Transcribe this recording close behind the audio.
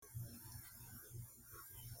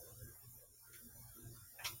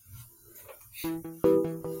Welcome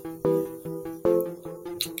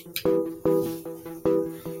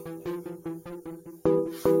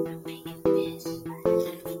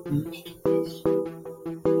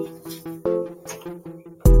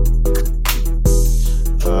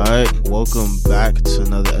back to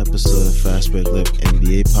another episode of Fast Break Lip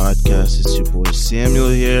NBA Podcast. It's your boy Samuel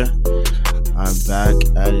here. I'm back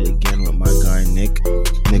at it again with my guy Nick.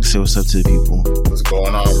 Nick, say what's up to the people. What's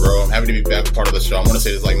going on, bro? I'm happy to be back part of the show. I want to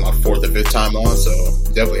say it's like my 4th or 5th time on, so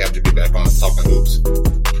definitely have to be back on talking hoops.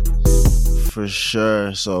 For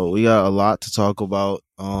sure. So we got a lot to talk about,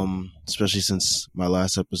 especially since my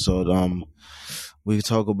last episode. We're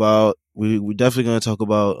definitely going to talk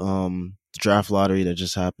about the draft lottery that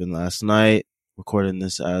just happened last night. Recording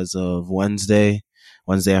this as of Wednesday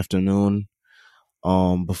afternoon,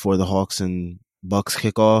 before the Hawks and Bucks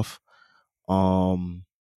kickoff.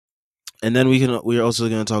 And then we're also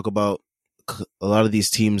going to talk about a lot of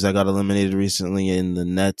these teams that got eliminated recently in the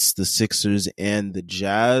Nets, the Sixers, and the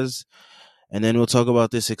Jazz. And then we'll talk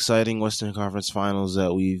about this exciting Western Conference Finals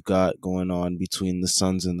that we've got going on between the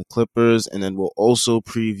Suns and the Clippers. And then we'll also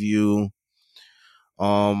preview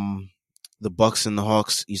the Bucks and the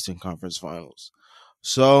Hawks Eastern Conference Finals.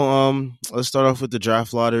 So let's start off with the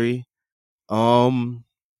draft lottery. I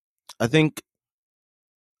think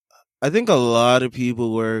a lot of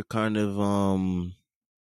people were kind of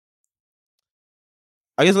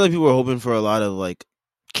I guess a lot of people were hoping for a lot of like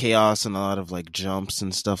chaos and a lot of like jumps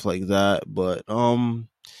and stuff like that, but the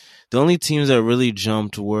only teams that really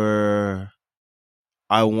jumped were,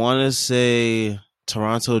 I want to say,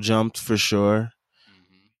 Toronto jumped for sure.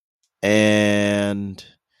 And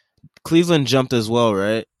Cleveland jumped as well,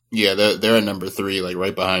 right? Yeah, they're at number 3, like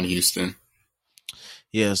right behind Houston.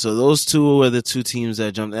 Yeah, so those two were the two teams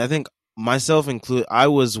that jumped. And I think myself included, I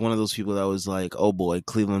was one of those people that was like, oh boy,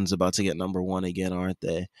 Cleveland's about to get number 1 again, aren't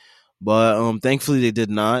they? But thankfully they did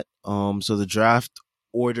not. So the draft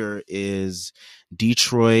order is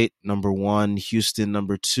Detroit number 1, Houston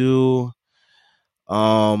number 2,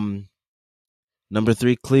 number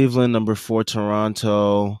 3 Cleveland, number 4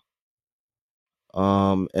 Toronto.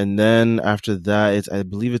 And then after that, I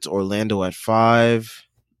believe it's Orlando at 5.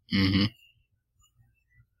 Mm-hmm.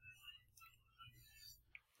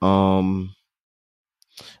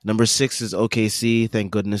 Number 6 is OKC.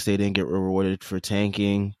 Thank goodness they didn't get rewarded for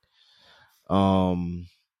tanking. Warriors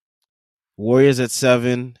at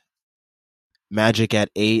 7. Magic at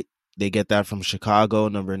 8. They get that from Chicago.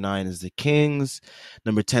 Number 9 is the Kings.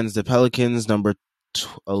 Number 10 is the Pelicans. Number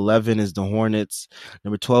 11 is the Hornets.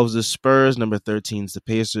 Number 12 is the Spurs. Number 13 is the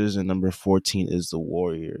Pacers. And number 14 is the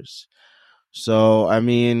Warriors. So, I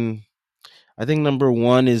mean, I think number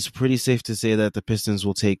 1 is pretty safe to say that the Pistons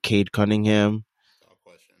will take Cade Cunningham. No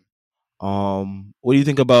question. What do you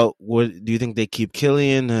think about, do you think they keep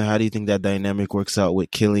Killian? How do you think that dynamic works out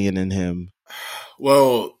with Killian and him?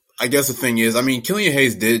 Well, I guess the thing is, I mean, Killian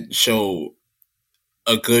Hayes did show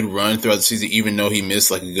a good run throughout the season, even though he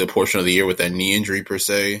missed like a good portion of the year with that knee injury per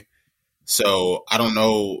se. So I don't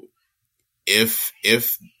know if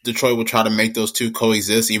Detroit will try to make those two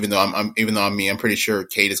coexist, even though I'm pretty sure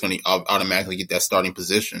Cade is going to automatically get that starting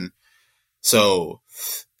position. So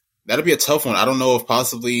that'll be a tough one. I don't know if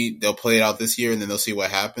possibly they'll play it out this year and then they'll see what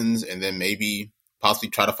happens, and then maybe possibly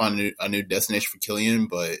try to find a new destination for Killian.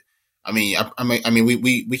 But I mean,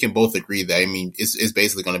 we can both agree that, I mean, it's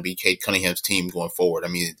basically going to be Cade Cunningham's team going forward. I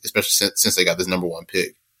mean, especially since they got this number 1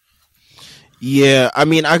 pick. Yeah, I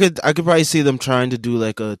mean, I could probably see them trying to do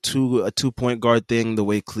like a 2-point guard thing the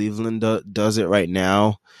way Cleveland does it right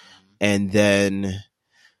now, and then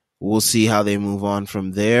we'll see how they move on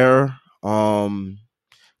from there.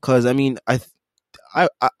 Because I mean, I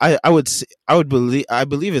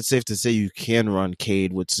believe it's safe to say you can run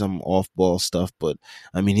Cade with some off-ball stuff, but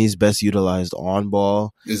I mean, he's best utilized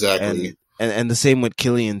on-ball. Exactly. And the same with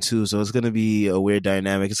Killian too. So it's going to be a weird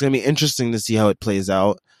dynamic. It's going to be interesting to see how it plays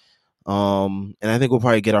out. And I think we'll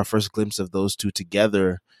probably get our first glimpse of those two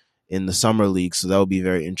together in the summer league. So that would be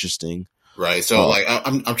very interesting. Right. So like,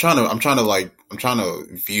 I'm trying to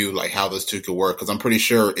view like how those two could work. Cause I'm pretty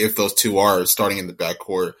sure if those two are starting in the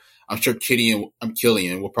backcourt, I'm sure Killian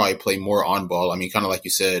will probably play more on ball. I mean, kind of like you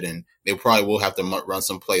said, and they probably will have to run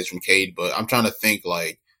some plays from Cade, but I'm trying to think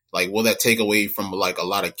like, will that take away from like a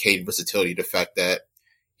lot of Cade versatility? The fact that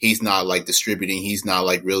he's not like distributing, he's not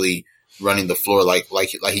like really running the floor like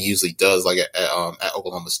he usually does, like at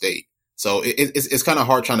Oklahoma State. So it's kind of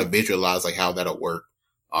hard trying to visualize like how that'll work,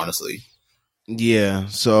 honestly. Yeah.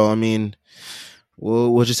 So I mean,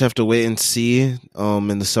 we'll just have to wait and see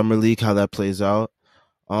in the summer league how that plays out.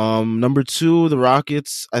 Number 2, the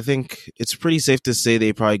Rockets. I think it's pretty safe to say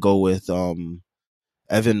they probably go with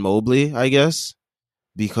Evan Mobley, I guess,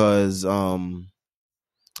 because I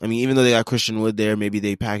mean, even though they got Christian Wood there, maybe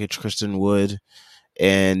they package Christian Wood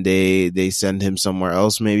and they send him somewhere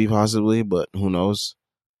else, maybe possibly, but who knows?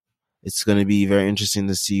 It's going to be very interesting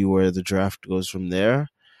to see where the draft goes from there,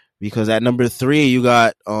 because at number 3 you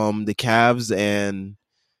got the Cavs, and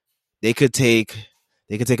they could take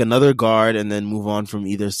another guard and then move on from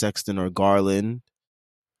either Sexton or Garland,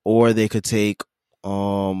 or they could take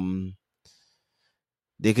either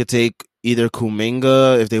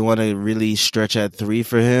Kuminga if they want to really stretch at 3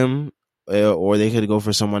 for him, or they could go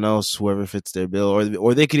for someone else, whoever fits their bill,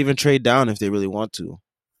 or they could even trade down if they really want to.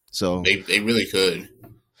 So they really could.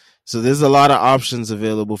 So there's a lot of options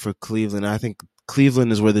available for Cleveland. I think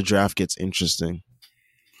Cleveland is where the draft gets interesting.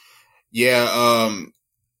 Yeah,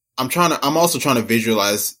 I'm also trying to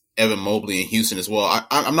visualize Evan Mobley in Houston as well.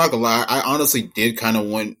 I'm not gonna lie, I honestly did kind of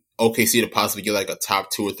want OKC to possibly get like a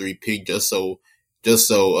top 2 or 3 pick just so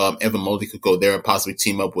Evan Mobley could go there and possibly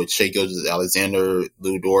team up with Shai Gilgeous-Alexander,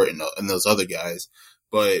 Lou Dort, and those other guys.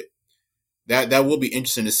 But that will be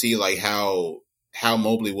interesting to see, like how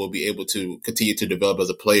Mobley will be able to continue to develop as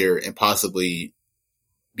a player and possibly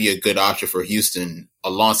be a good option for Houston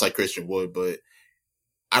alongside Christian Wood. But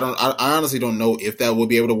I honestly don't know if that will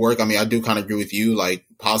be able to work. I mean, I do kind of agree with you. Like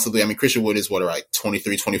possibly, I mean, Christian Wood is like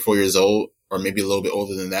 23, 24 years old, or maybe a little bit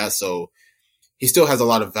older than that. So he still has a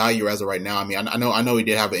lot of value as of right now. I mean, I know he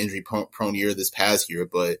did have an injury prone year this past year,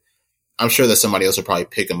 but I'm sure that somebody else will probably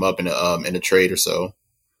pick him up in a trade or so.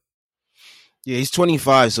 Yeah, he's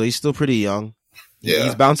 25, so he's still pretty young. Yeah,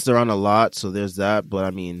 he's bounced around a lot, so there's that. But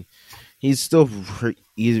I mean, he's still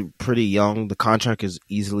pretty young. The contract is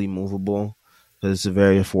easily movable because it's a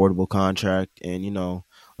very affordable contract, and you know,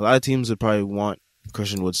 a lot of teams would probably want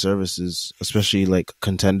Christian Wood services, especially like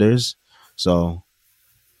contenders. So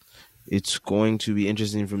it's going to be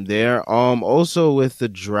interesting from there. Also with the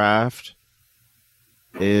draft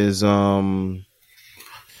is the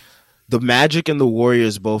Magic and the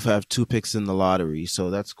Warriors both have 2 picks in the lottery, so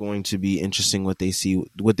that's going to be interesting what they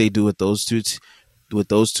do with those two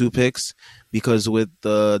picks, because with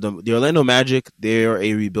the Orlando Magic, they're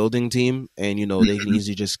a rebuilding team, and you know they can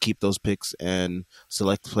easily just keep those picks and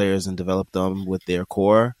select players and develop them with their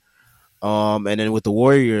core. And then with the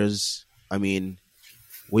Warriors, I mean,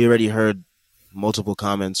 we already heard multiple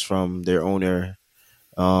comments from their owner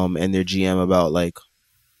and their GM about like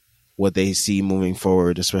what they see moving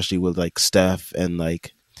forward, especially with like Steph and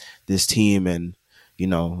like this team, and you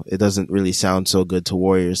know it doesn't really sound so good to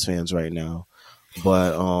Warriors fans right now.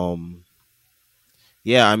 But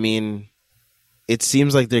yeah, I mean, it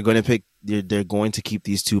seems like they're going to keep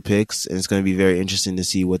these 2 picks, and it's going to be very interesting to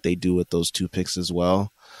see what they do with those 2 picks as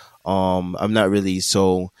well. I'm not really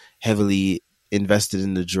so heavily invested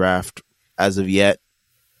in the draft as of yet.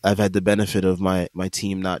 I've had the benefit of my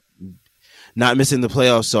team not missing the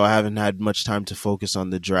playoffs, so I haven't had much time to focus on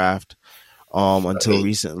the draft until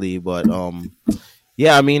recently. But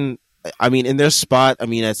yeah, I mean, in their spot, I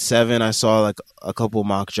mean, at 7, I saw like a couple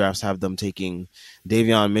mock drafts have them taking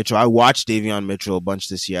Davion Mitchell. I watched Davion Mitchell a bunch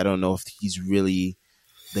this year. I don't know if he's really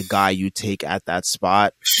the guy you take at that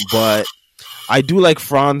spot, but I do like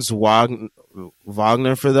Franz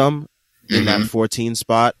Wagner for them in that 14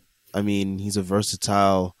 spot. I mean, he's a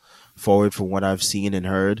versatile forward from what I've seen and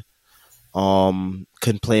heard. Can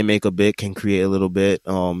play, make a bit, can create a little bit,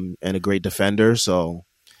 and a great defender. So,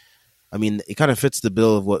 I mean, it kind of fits the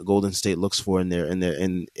bill of what Golden State looks for in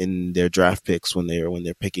their draft picks when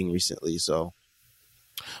they're picking recently. So,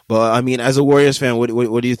 but I mean, as a Warriors fan,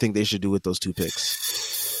 what do you think they should do with those 2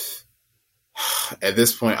 picks? At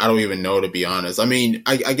this point, I don't even know, to be honest. I mean,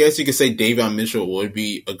 I guess you could say Davion Mitchell would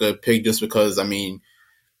be a good pick just because, I mean,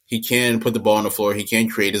 he can put the ball on the floor, he can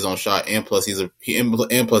create his own shot, and plus he's a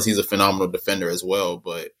phenomenal defender as well.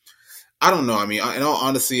 But I don't know. I mean, in all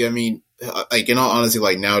honesty,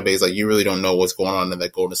 like nowadays, like you really don't know what's going on in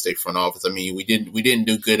that Golden State front office. I mean, we didn't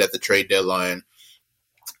do good at the trade deadline,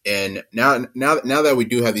 and now that we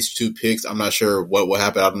do have these 2 picks, I'm not sure what will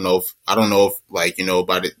happen. I don't know if like, you know,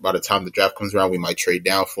 by the time the draft comes around, we might trade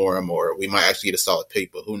down for him, or we might actually get a solid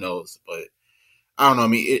pick. But who knows? But I don't know. I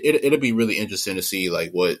mean, it'll be really interesting to see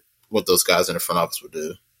like what those guys in the front office would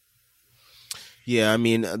do. Yeah, I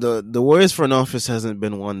mean, the Warriors front office hasn't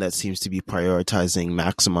been one that seems to be prioritizing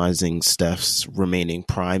maximizing Steph's remaining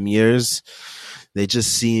prime years. They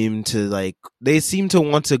just seem to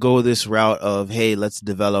want to go this route of, hey, let's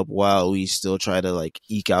develop while we still try to like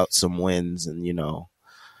eke out some wins, and you know.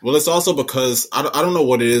 Well, it's also because I don't know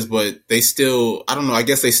what it is, but they still, I don't know, I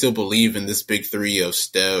guess they still believe in this big 3 of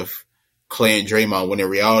Steph, Clay, and Draymond, when in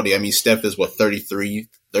reality, I mean, Steph is 33,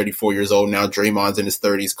 34 years old now. Draymond's in his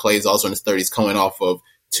 30s. Clay's also in his 30s, coming off of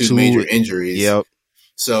two major injuries. Yep.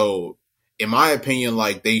 So, in my opinion,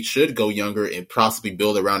 like, they should go younger and possibly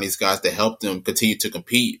build around these guys to help them continue to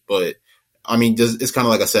compete. But I mean, it's kind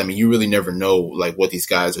of like I said. I mean, you really never know like what these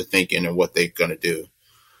guys are thinking and what they're gonna do.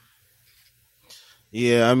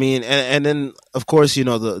 Yeah, I mean, and then of course, you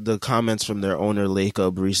know, the comments from their owner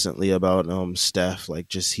Lacob recently about Steph, like,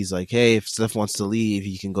 just he's like, hey, if Steph wants to leave,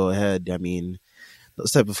 he can go ahead. I mean,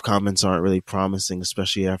 those type of comments aren't really promising,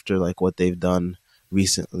 especially after like what they've done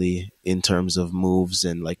recently in terms of moves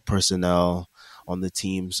and like personnel on the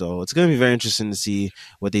team. So it's going to be very interesting to see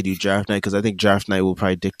what they do draft night, because I think draft night will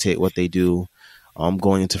probably dictate what they do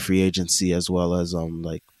going into free agency, as well as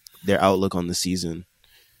like their outlook on the season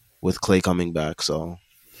with Clay coming back. So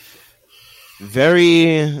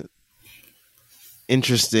very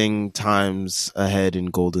interesting times ahead in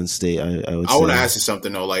Golden State. I would say. I want to ask you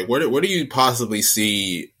something though. Like, where do you possibly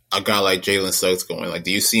see a guy like Jalen Suggs going? Like,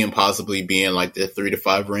 do you see him possibly being like the 3 to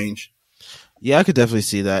 5 range? Yeah, I could definitely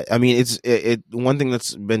see that. I mean, it's one thing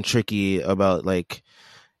that's been tricky about like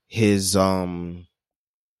his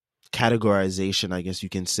categorization, I guess you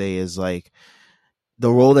can say, is like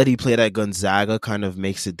the role that he played at Gonzaga kind of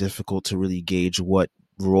makes it difficult to really gauge what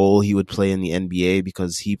role he would play in the NBA,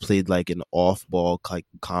 because he played like an off-ball like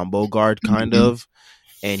combo guard kind of,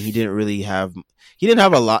 and he didn't have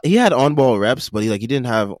a lot. He had on-ball reps, but he didn't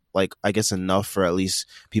have like, I guess, enough for at least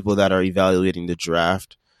people that are evaluating the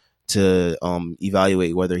draft to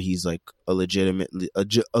evaluate whether he's like a legitimate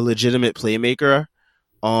playmaker.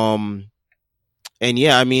 And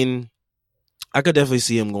yeah, I mean, I could definitely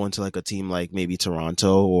see him going to like a team like maybe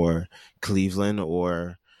Toronto or Cleveland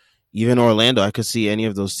or even Orlando. I could see any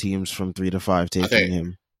of those teams from 3 to 5 taking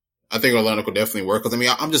him. I think Orlando could definitely work. Because I mean,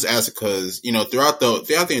 I'm just asking because, you know, throughout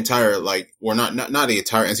the entire, like, well, not the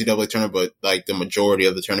entire NCAA tournament, but like the majority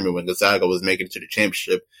of the tournament when Gonzaga was making it to the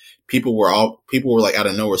championship, people were like out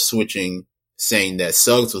of nowhere switching, saying that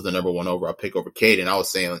Suggs was the number 1 overall pick over Cade. And I was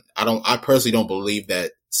saying, I personally don't believe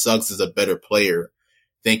that Suggs is a better player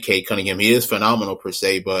than Cade Cunningham. He is phenomenal per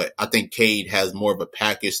se, but I think Cade has more of a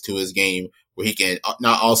package to his game where he can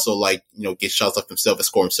not also, like, you know, get shots off himself and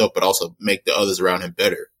score himself, but also make the others around him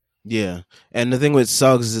better. Yeah. And the thing with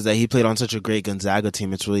Suggs is that he played on such a great Gonzaga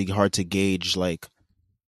team. It's really hard to gauge like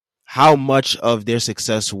how much of their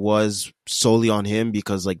success was solely on him,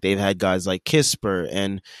 because like they've had guys like Kisper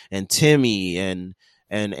and Timmy and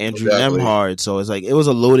Andrew Nembhard. So it's like it was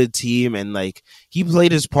a loaded team, and like he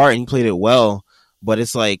played his part and he played it well. But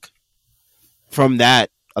it's like from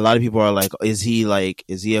that, a lot of people are like, is he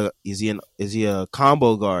a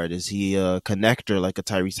combo guard? Is he a connector, like a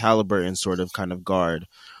Tyrese Halliburton sort of kind of guard?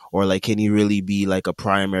 Or like, can he really be like a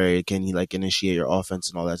primary? Can he like initiate your offense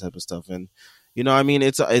and all that type of stuff? And, you know, I mean,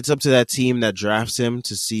 it's up to that team that drafts him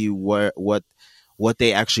to see what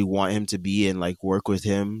they actually want him to be, and like work with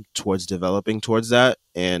him towards developing towards that.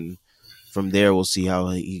 And from there, we'll see how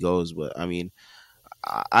he goes. But I mean,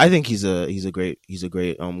 I think he's a great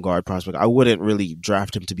guard prospect. I wouldn't really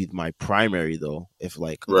draft him to be my primary though. If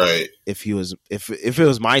it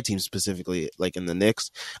was my team specifically, like in the Knicks,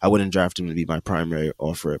 I wouldn't draft him to be my primary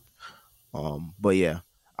offer. But yeah,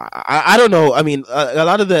 I don't know. I mean, a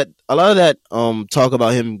lot of that talk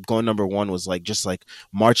about him going number 1 was like just like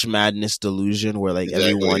March Madness delusion, where like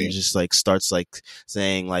everyone just like starts like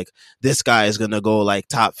saying like this guy is gonna go like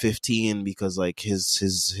top 15 because like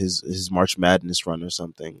his March Madness run or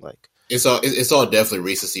something. Like it's all definitely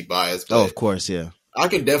recency bias. Oh, of course, yeah. I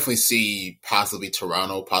can definitely see possibly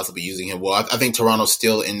Toronto using him. Well, I think Toronto's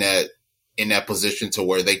still in that position to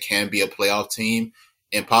where they can be a playoff team.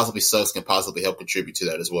 And possibly Suggs can possibly help contribute to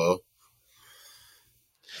that as well.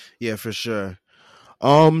 Yeah, for sure.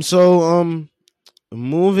 So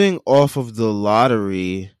moving off of the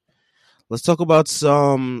lottery, let's talk about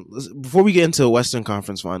before we get into Western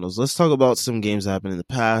Conference Finals, let's talk about some games that happened in the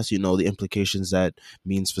past, you know, the implications that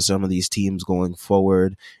means for some of these teams going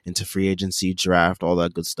forward into free agency, draft, all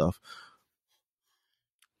that good stuff.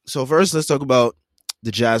 So first, let's talk about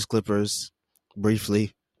the Jazz Clippers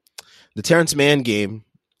briefly. The Terrence Mann game,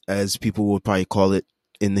 as people would probably call it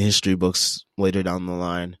in the history books later down the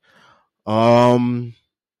line.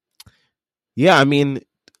 Yeah, I mean,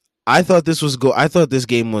 I thought this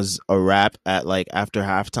game was a wrap at like after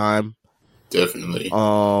halftime. Definitely.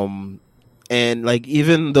 And like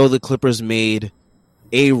even though the Clippers made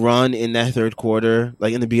a run in that third quarter,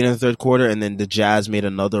 like in the beginning of the third quarter, and then the Jazz made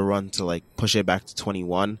another run to like push it back to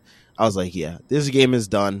 21, I was like, yeah, this game is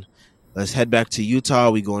done. Let's head back to Utah.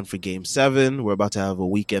 We going for Game 7. We're about to have a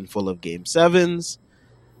weekend full of Game 7s.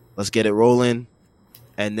 Let's get it rolling.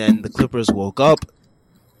 And then the Clippers woke up,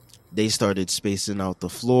 they started spacing out the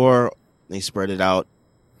floor. They spread it out,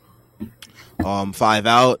 5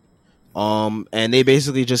 out, and they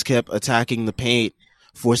basically just kept attacking the paint,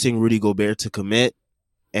 forcing Rudy Gobert to commit,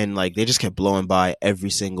 and like they just kept blowing by every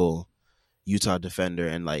single Utah defender.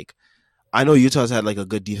 And like I know Utah's had like a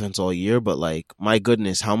good defense all year, but like my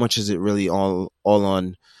goodness, how much is it really all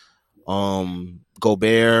on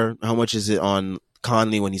Gobert? How much is it on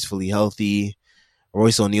Conley when he's fully healthy?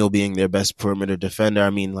 Royce O'Neal being their best perimeter defender.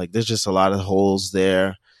 I mean, like there's just a lot of holes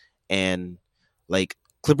there, and like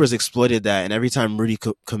Clippers exploited that. And every time Rudy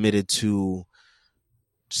committed to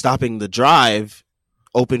stopping the drive,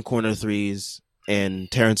 open corner threes, and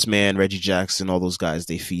Terrence Mann, Reggie Jackson, all those guys,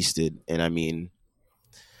 they feasted. And I mean,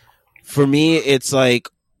 for me, it's like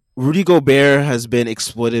Rudy Gobert has been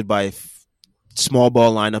exploited by small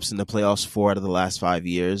ball lineups in the playoffs 4 out of the last 5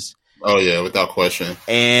 years. Oh yeah, without question.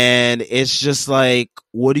 And it's just like,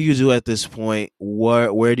 what do you do at this point?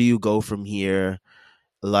 Where do you go from here?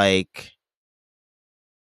 Like,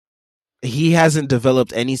 he hasn't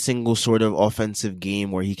developed any single sort of offensive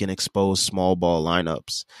game where he can expose small ball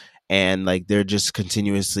lineups. And like they're just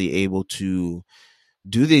continuously able to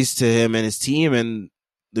do these to him and his team. And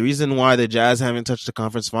the reason why the Jazz haven't touched the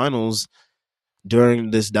conference finals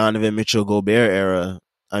during this Donovan Mitchell Gobert era,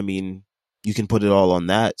 I mean, you can put it all on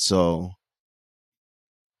that. So,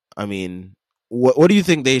 I mean, what do you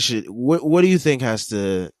think they should? What do you think has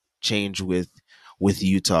to change with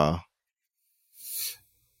Utah?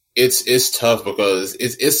 It's tough because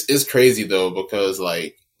it's crazy though, because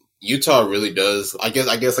like Utah really does. I guess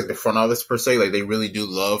like the front office per se, like they really do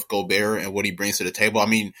love Gobert and what he brings to the table. I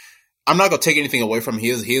mean, I'm not gonna take anything away from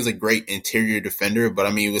him. He is a great interior defender, but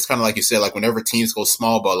I mean, it was kind of like you said, like whenever teams go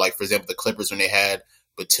small ball, like for example the Clippers when they had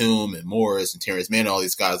Batum and Morris and Terrence Mann and all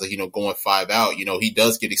these guys, like going 5 out, he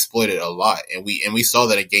does get exploited a lot, and we saw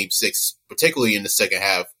that in Game 6, particularly in the second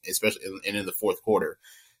half, especially and in the fourth quarter.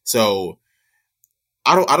 So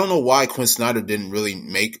I don't know why Quinn Snyder didn't really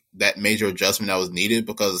make that major adjustment that was needed,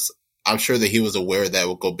 because I'm sure that he was aware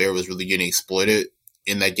that Gobert was really getting exploited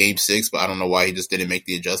in that Game 6, but I don't know why he just didn't make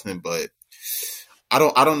the adjustment. But I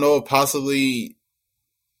don't know if possibly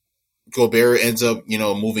Gobert ends up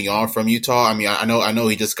moving on from Utah. I mean, I know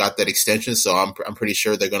he just got that extension, so I'm pretty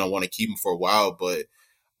sure they're going to want to keep him for a while. But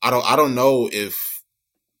I don't know if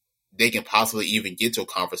they can possibly even get to a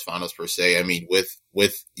conference finals per se. I mean,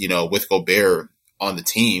 with Gobert on the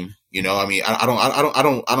team, I mean, I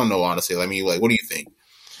don't know honestly. I mean, like, what do you think?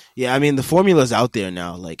 Yeah, I mean, the formula's out there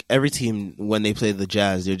now. Like every team, when they play the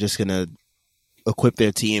Jazz, they're just gonna equip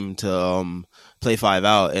their team to play 5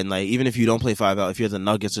 out. And like, even if you don't play 5 out, if you're the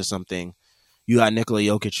Nuggets or something, you got Nikola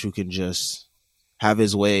Jokic who can just have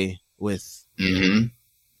his way with. Mm-hmm.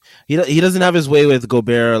 He doesn't have his way with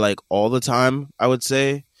Gobert like all the time, I would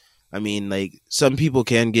say. I mean, like some people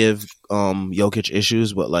can give Jokic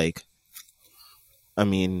issues, but like, I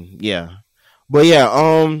mean, yeah, but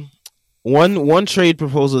yeah, one trade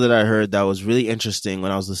proposal that I heard that was really interesting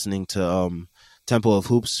when I was listening to Temple of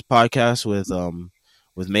Hoops podcast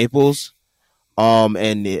with Maples,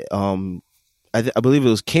 and I believe it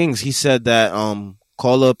was Kings. He said that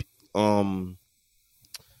call up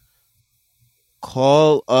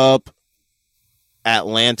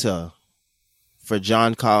Atlanta for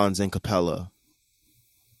John Collins and Capella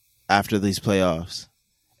after these playoffs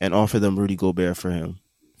and offer them Rudy Gobert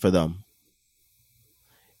for them.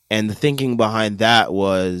 And the thinking behind that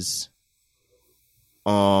was,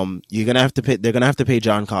 they're gonna have to pay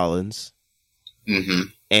John Collins, mm-hmm.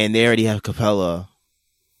 and they already have Capella,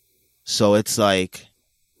 so it's like,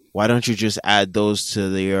 why don't you just add those to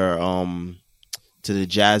the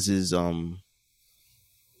Jazz's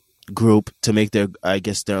group to make their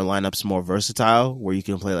lineups more versatile, where you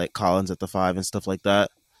can play like Collins at the 5 and stuff like that.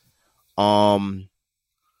 And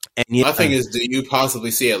yeah, my thing is, do you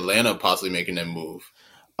possibly see Atlanta possibly making that move?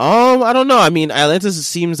 I don't know. I mean, Atlanta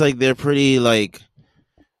seems like they're pretty like.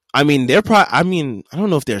 I mean, I don't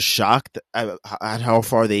know if they're shocked at how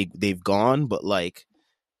far they've gone, but like,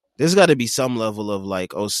 there's got to be some level of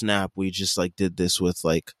like, oh snap, we just like did this with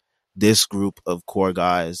like this group of core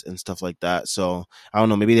guys and stuff like that. So I don't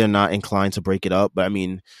know. Maybe they're not inclined to break it up, but I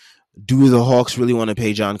mean, do the Hawks really want to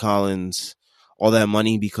pay John Collins all that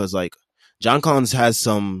money? Because like, John Collins has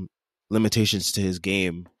some limitations to his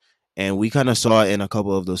game. And we kind of saw it in a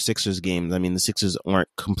couple of those Sixers games. I mean, the Sixers weren't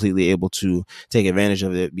completely able to take advantage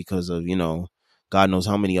of it because of, God knows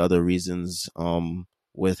how many other reasons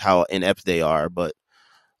with how inept they are. But,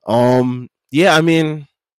 yeah, I mean,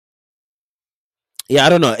 yeah, I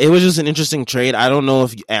don't know. It was just an interesting trade. I don't know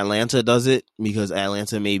if Atlanta does it because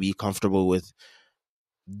Atlanta may be comfortable with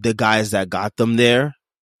the guys that got them there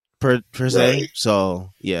per se. Right.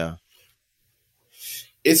 So, yeah.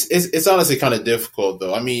 it's honestly kind of difficult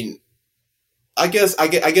though. I mean, I guess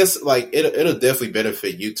like it'll definitely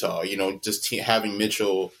benefit Utah. You know, just having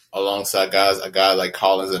Mitchell alongside a guy like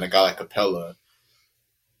Collins and a guy like Capella,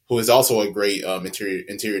 who is also a great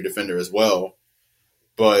interior defender as well.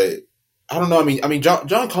 But I don't know. I mean,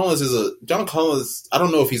 John Collins John Collins. I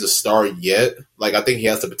don't know if he's a star yet. Like I think he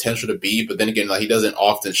has the potential to be, but then again, like he doesn't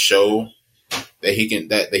often show that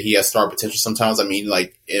he has star potential. Sometimes, I mean,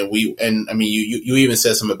 like and I mean, you even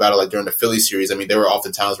said something about it like during the Philly series. I mean, there were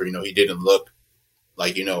often times where he didn't look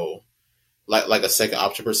like like a second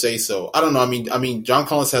option per se. So I don't know. I mean, John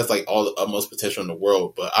Collins has like all the utmost potential in the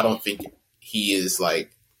world, but I don't think he is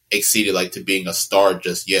like exceeded like to being a star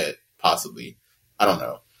just yet. Possibly, I don't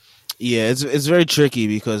know. Yeah, it's very tricky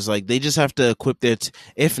because like they just have to equip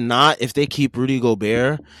if not, if they keep Rudy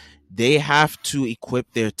Gobert, they have to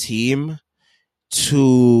equip their team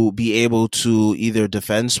to be able to either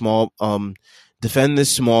defend this small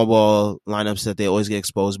ball lineups that they always get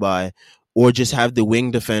exposed by, or just have the wing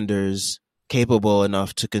defenders capable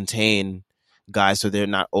enough to contain guys so they're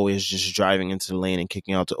not always just driving into the lane and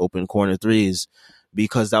kicking out to open corner threes.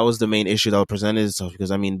 Because that was the main issue that presented itself. Because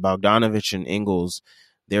I mean, Bogdanovich and Ingles,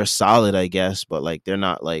 they're solid, I guess, but like they're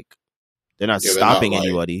not stopping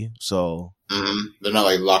anybody. So they're not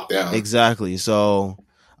like locked down. Exactly. So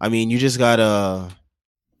I mean, you just gotta,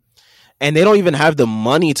 and they don't even have the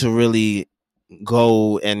money to really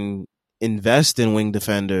go and invest in wing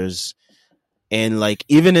defenders. And like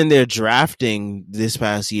even in their drafting this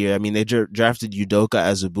past year, I mean, they drafted Udoka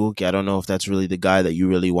Azubuike. I don't know if that's really the guy that you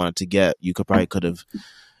really wanted to get. You could have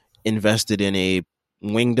invested in a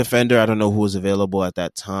wing defender. I don't know who was available at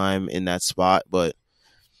that time in that spot, but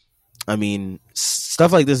I mean,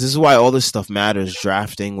 stuff like this is why all this stuff matters,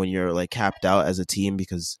 drafting when you're like capped out as a team,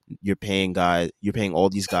 because you're paying all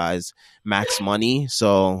these guys max money.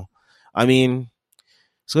 So I mean,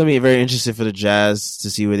 it's going to be very interesting for the Jazz to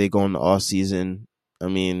see where they go in the off season. I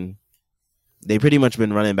mean, they pretty much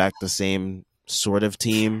been running back the same sort of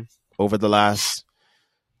team over the last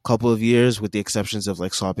couple of years, with the exceptions of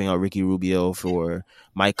like swapping out Ricky Rubio for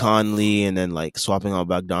Mike Conley, and then like swapping out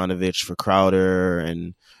Bogdanovich for Crowder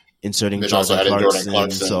and inserting Jordan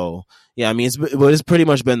Clarkson. So yeah, I mean, it's pretty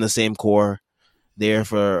much been the same core there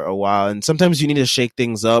for a while, and sometimes you need to shake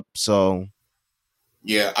things up. So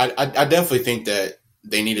yeah, I definitely think that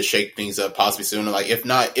they need to shake things up possibly sooner. Like if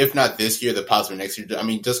not this year, then possibly next year. I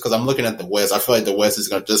mean, just because I'm looking at the West, I feel like the West is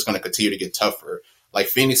just going to continue to get tougher. Like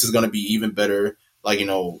Phoenix is going to be even better. Like,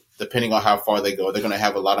 depending on how far they go, they're going to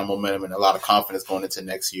have a lot of momentum and a lot of confidence going into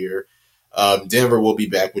next year. Denver will be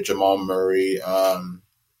back with Jamal Murray.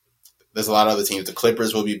 There's a lot of other teams. The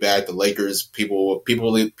Clippers will be back. The Lakers, people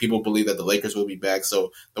believe that the Lakers will be back.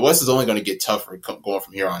 So the West is only going to get tougher going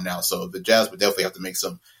from here on out. So the Jazz would definitely have to make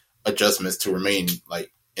some adjustments to remain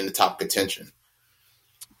like in the top contention.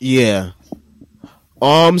 Yeah.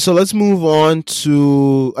 So let's move on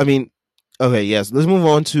to. Let's move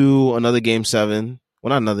on to another Game 7. Well,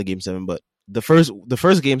 not another Game 7, but the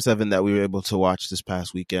first Game 7 that we were able to watch this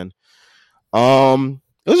past weekend. It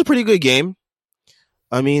was a pretty good game.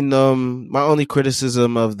 I mean, my only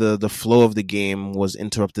criticism of the flow of the game was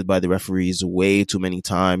interrupted by the referees way too many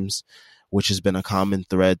times, which has been a common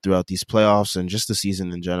thread throughout these playoffs and just the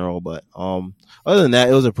season in general. But other than that,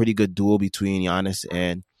 it was a pretty good duel between Giannis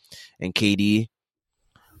and KD.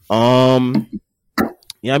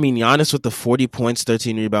 Yeah, I mean, Giannis with the 40 points,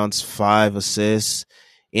 13 rebounds, 5 assists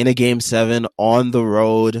in a Game 7 on the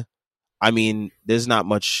road. I mean, there's not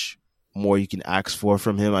much more you can ask for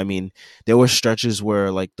from him. I mean, there were stretches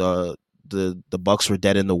where like the Bucks were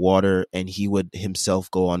dead in the water and he would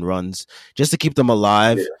himself go on runs just to keep them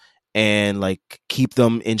alive and like keep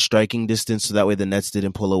them in striking distance so that way the Nets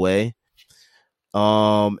didn't pull away.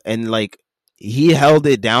 And like he held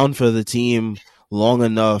it down for the team long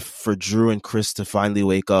enough for Drew and Chris to finally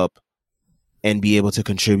wake up and be able to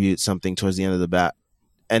contribute something towards the end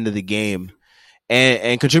of the game.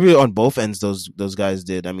 And contribute on both ends. Those guys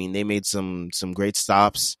did. I mean, they made some great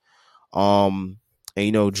stops. And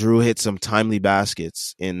Drew hit some timely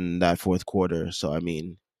baskets in that fourth quarter. So I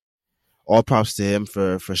mean, all props to him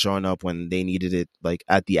for showing up when they needed it, like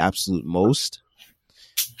at the absolute most.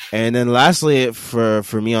 And then lastly, for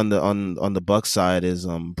me on the Bucks side is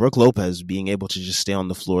Brook Lopez being able to just stay on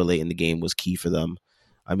the floor late in the game was key for them.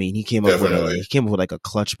 I mean, he came up with like a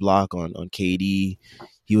clutch block on KD.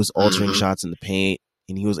 He was altering shots in the paint,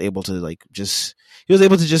 and he was able to just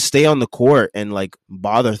stay on the court and like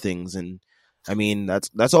bother things. And I mean,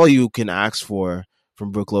 that's all you can ask for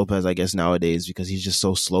from Brook Lopez, I guess, nowadays, because he's just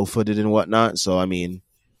so slow footed and whatnot. So I mean,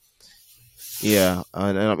 yeah.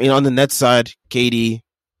 And I mean, on the Nets side, KD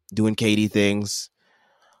doing KD things.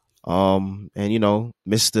 And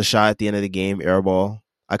missed the shot at the end of the game, air ball.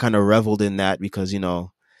 I kind of reveled in that because I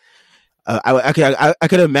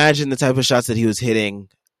could imagine the type of shots that he was hitting.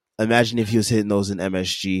 Imagine if he was hitting those in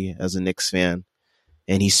MSG as a Knicks fan,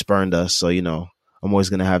 and he spurned us. So I'm always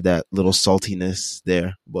gonna have that little saltiness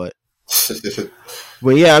there. But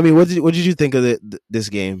yeah, I mean, what did you think of this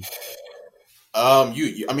game?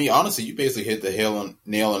 I mean, honestly, you basically hit the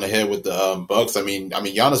nail on the head with the Bucks. I mean,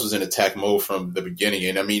 Giannis was in attack mode from the beginning,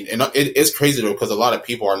 and I mean, and it's crazy though because a lot of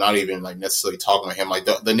people are not even like necessarily talking about him. Like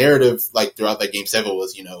the narrative, like throughout that game 7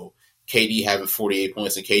 was, KD having 48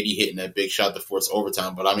 points and KD hitting that big shot to force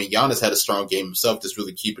overtime. But I mean, Giannis had a strong game himself, just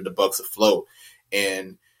really keeping the Bucks afloat.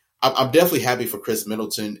 And I'm definitely happy for Chris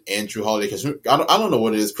Middleton and Jrue Holiday because I don't know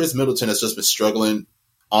what it is. Chris Middleton has just been struggling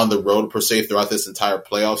on the road per se throughout this entire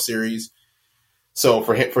playoff series. So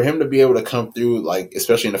for him to be able to come through, like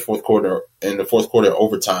especially in the fourth quarter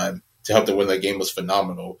overtime to help them win that game was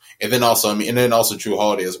phenomenal. And then also Jrue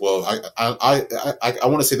Holiday as well. I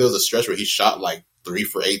want to say there was a stretch where he shot like 3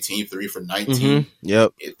 for 18, 3 for 19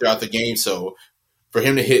 Yep. throughout the game. So for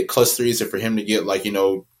him to hit clutch threes and for him to get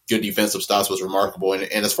good defensive stops was remarkable. And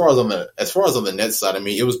as far as on the Nets side, I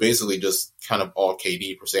mean, it was basically just kind of all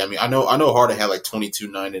KD per se. I mean, I know Harden had like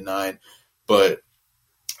 22, 9 and 9, but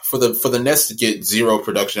for the Nets to get zero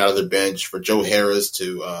production out of their bench, for Joe Harris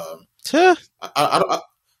to I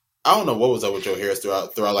don't know what was up with Joe Harris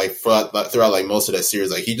throughout most of that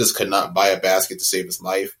series. Like he just could not buy a basket to save his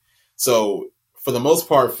life. So for the most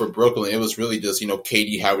part for Brooklyn, it was really just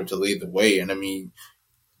KD having to lead the way. And I mean,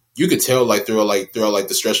 you could tell throughout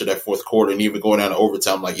the stretch of that fourth quarter and even going down to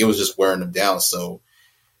overtime, like it was just wearing them down. So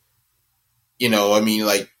I mean,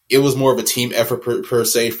 like it was more of a team effort per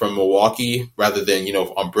se from Milwaukee rather than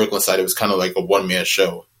on Brooklyn's side it was kind of like a one-man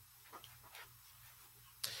show.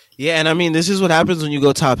 Yeah, and I mean, this is what happens when you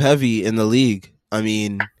go top heavy in the league. I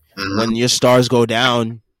mean, when your stars go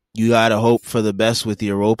down, you gotta hope for the best with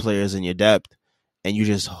your role players and your depth, and you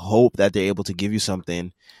just hope that they're able to give you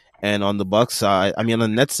something. And on the Bucks side, I mean, on the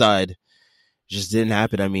Nets side, it just didn't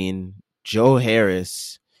happen. I mean, Joe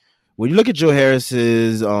Harris. When you look at Joe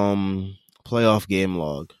Harris's playoff game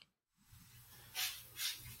log,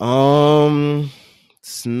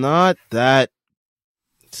 it's not that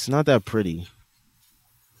pretty.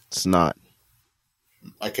 It's not.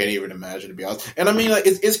 I can't even imagine, to be honest. And I mean, like,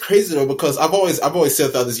 it's crazy though because I've always said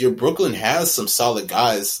throughout this year, Brooklyn has some solid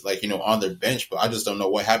guys on their bench, but I just don't know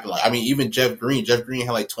what happened. Like, I mean, even Jeff Green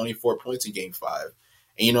had like 24 points in Game 5,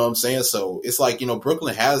 and you know what I'm saying. So it's like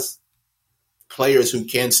Brooklyn has players who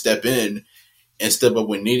can step in and step up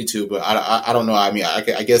when needed to, but I don't know. I mean,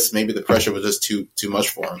 I guess maybe the pressure was just too much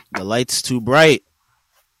for him. The light's too bright.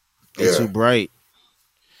 It's too bright.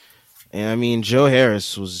 And I mean, Joe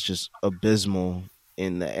Harris was just abysmal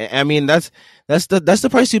in the. I mean, that's the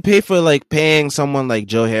price you pay for paying someone like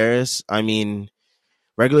Joe Harris. I mean,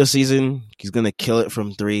 regular season he's gonna kill it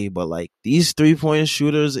from 3, but these 3-point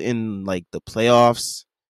shooters in the playoffs,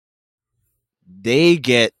 they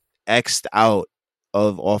get X'd out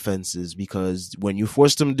of offenses because when you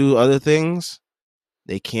force them to do other things,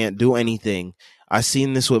 they can't do anything. I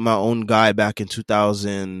seen this with my own guy back in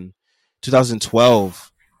 2012.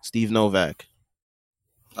 Steve Novak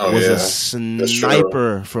was a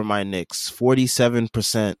sniper for my Knicks.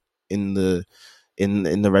 47% in the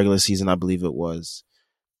regular season, I believe it was.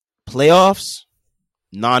 Playoffs,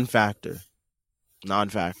 non-factor.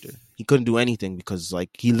 He couldn't do anything because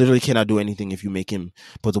he literally cannot do anything if you make him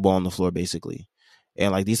put the ball on the floor, basically.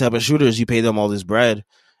 And these type of shooters, you pay them all this bread,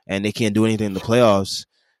 and they can't do anything in the playoffs.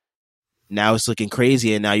 Now it's looking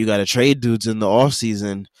crazy, and now you got to trade dudes in the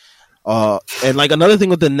offseason. And another thing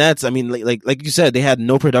with the Nets, I mean, like you said, they had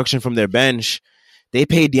no production from their bench. They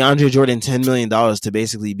paid DeAndre Jordan $10 million to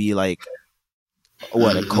basically be a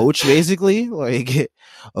coach, basically,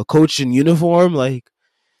 a coach in uniform.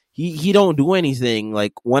 He don't do anything.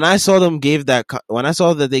 When I saw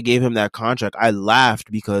that they gave him that contract, I laughed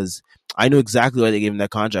because I knew exactly why they gave him that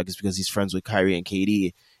contract. It's because he's friends with Kyrie and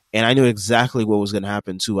KD. And I knew exactly what was going to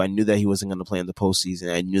happen, too. I knew that he wasn't going to play in the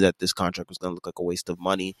postseason. I knew that this contract was going to look like a waste of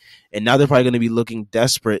money. And now they're probably going to be looking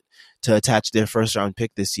desperate to attach their first-round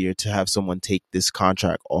pick this year to have someone take this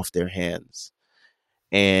contract off their hands.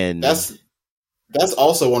 And that's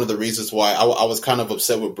also one of the reasons why I was kind of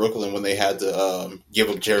upset with Brooklyn when they had to give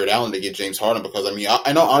up Jared Allen to get James Harden. Because, I mean,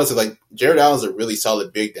 I know, honestly, Jared Allen's a really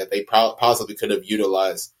solid big that they possibly could have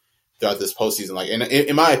utilized throughout this postseason. And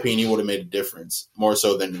in my opinion, he would have made a difference more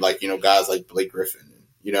so than guys like Blake Griffin,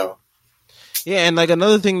 Yeah, and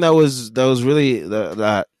another thing that was really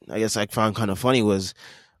that I guess I found kind of funny was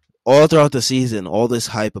all throughout the season, all this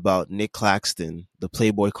hype about Nick Claxton, the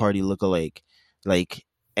Playboy Cardi lookalike.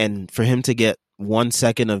 and for him to get 1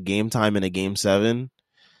 second of game time in a game 7,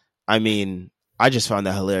 I mean, I just found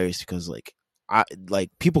that hilarious because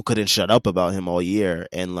people couldn't shut up about him all year,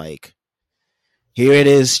 and like here it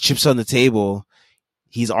is, chips on the table.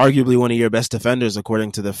 He's arguably one of your best defenders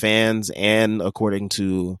according to the fans and according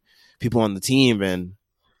to people on the team, and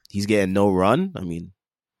he's getting no run. I mean,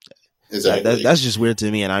 Exactly. that's just weird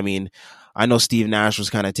to me. And I mean, I know Steve Nash was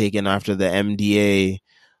kind of taken after the MDA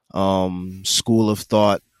school of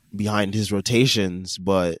thought behind his rotations,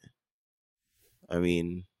 but I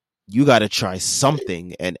mean, you got to try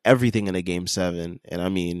something and everything in a game 7, and I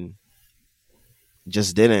mean,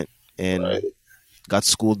 just didn't, and Right. got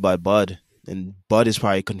schooled by Bud, and Bud is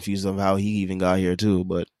probably confused of how he even got here too.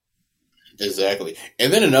 But Exactly.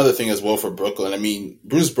 And then another thing as well for Brooklyn. I mean,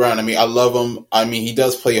 Bruce Brown, I mean, I love him. I mean, he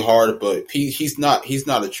does play hard, but he's not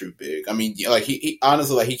a true big. I mean, like he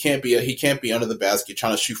honestly, like he can't be under the basket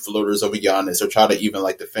trying to shoot floaters over Giannis or try to even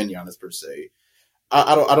like defend Giannis per se.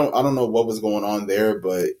 I don't know what was going on there,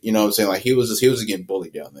 but you know what I'm saying? Like he was just getting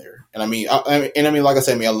bullied down there. And I mean, like I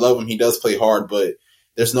said, I mean, I love him. He does play hard, but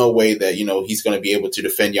there's no way that, you know, he's going to be able to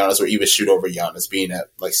defend Giannis or even shoot over Giannis being at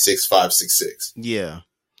like 6'5", 6'6". yeah.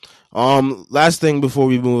 Last thing before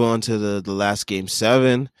we move on to the last game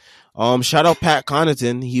 7. Shout out Pat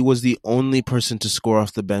Connaughton. He was the only person to score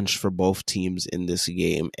off the bench for both teams in this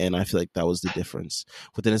game, and I feel like that was the difference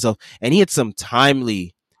within itself. And he had some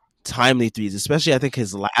timely threes, especially I think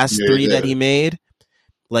his last three that he made.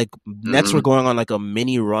 Like Nets were going on like a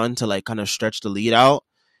mini run to like kind of stretch the lead out,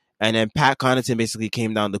 and then Pat Connaughton basically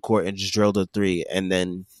came down the court and just drilled a 3, and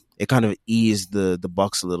then it kind of eased the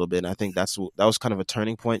Bucks a little bit. And I think that was kind of a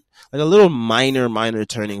turning point, like a little minor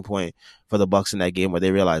turning point for the Bucks in that game where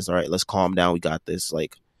they realized, all right, let's calm down. We got this.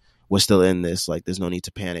 Like we're still in this. Like there's no need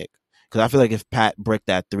to panic. Because I feel like if Pat bricked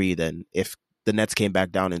that 3, then if the Nets came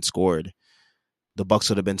back down and scored, the Bucks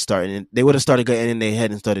would have been starting. They would have started getting in their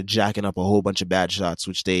head and started jacking up a whole bunch of bad shots,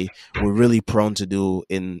 which they were really prone to do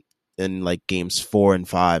in like games 4 and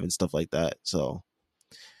 5 and stuff like that. So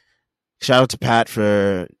shout out to Pat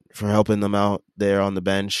for helping them out there on the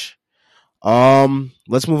bench.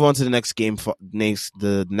 Let's move on to the next game.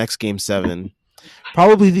 The next game 7,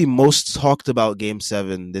 probably the most talked about game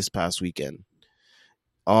 7 this past weekend.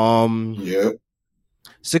 Yep.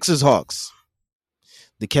 Sixers Hawks,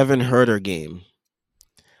 the Kevin Huerter game.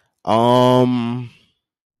 I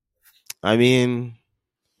mean,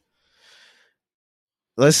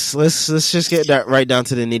 let's just get that right down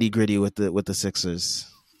to the nitty gritty with the Sixers.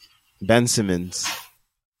 Ben Simmons.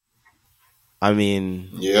 I mean,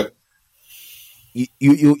 yep. You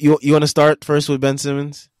want to start first with Ben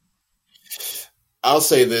Simmons? I'll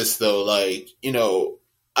say this though, like, you know,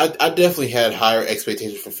 I definitely had higher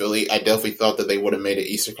expectations for Philly. I definitely thought that they would have made an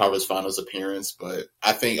Eastern Conference Finals appearance, but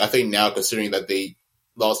I think now, considering that they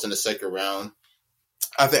lost in the second round,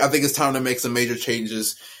 I think it's time to make some major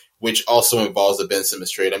changes, which also involves the Ben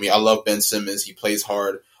Simmons trade. I mean, I love Ben Simmons. He plays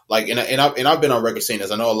hard. Like, and I've been on record saying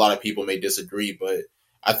this. I know a lot of people may disagree, but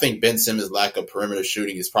I think Ben Simmons' lack of perimeter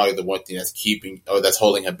shooting is probably the one thing that's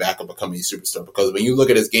holding him back of becoming a superstar. Because when you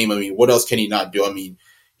look at his game, I mean, what else can he not do? I mean,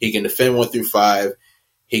 he can defend 1 through 5.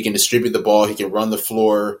 He can distribute the ball. He can run the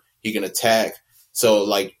floor. He can attack. So,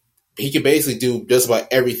 like, he can basically do just about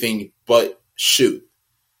everything but shoot.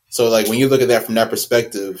 So, like, when you look at that from that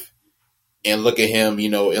perspective and look at him, you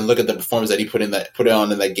know, and look at the performance that he put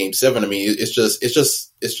on in that game 7, I mean, it's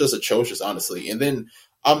just atrocious, honestly. And then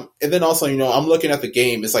also, you know, I'm looking at the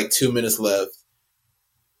game. It's like 2 minutes left.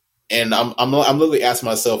 And I'm literally asking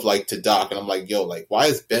myself, like, to Doc, and I'm like, yo, like, why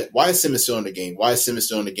is Simmons still in the game? Why is Simmons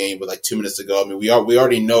still in the game with like 2 minutes to go? I mean, we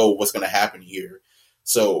already know what's going to happen here.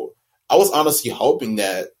 So I was honestly hoping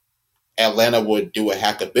that Atlanta would do a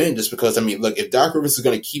hack of Ben, just because, I mean, look, if Doc Rivers is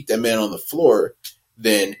going to keep that man on the floor,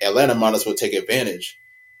 then Atlanta might as well take advantage.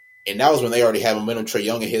 And that was when they already had momentum. Trae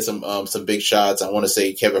Young had hit some big shots. I want to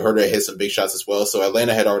say Kevin Huerter had hit some big shots as well. So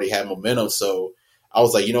Atlanta had already had momentum. So I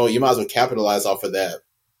was like, you know, you might as well capitalize off of that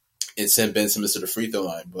and send Ben Simmons to the free throw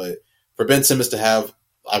line. But for Ben Simmons to have,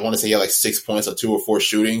 I want to say he had like 6 points on 2 or 4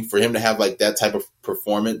 shooting, for him to have like that type of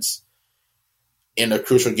performance in a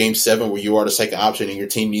crucial game 7 where you are the second option and your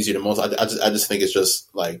team needs you the most, I just think it's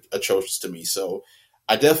just like atrocious to me. So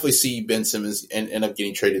I definitely see Ben Simmons end up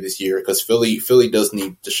getting traded this year, because Philly does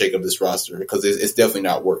need to shake up this roster, because it's definitely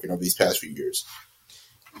not working over these past few years.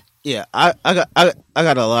 Yeah, I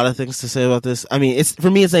got a lot of things to say about this. I mean, it's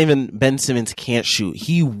not even Ben Simmons can't shoot.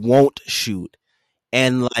 He won't shoot.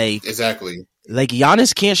 And like, exactly. Like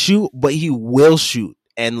Giannis can't shoot, but he will shoot.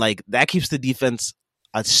 And like that keeps the defense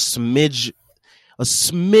a smidge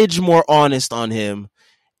more honest on him.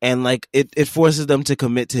 and like it forces them to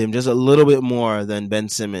commit to him just a little bit more than Ben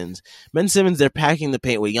Simmons. Ben Simmons, they're packing the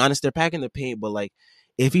paint. With Giannis, they're packing the paint, but like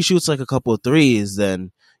if he shoots like a couple of threes,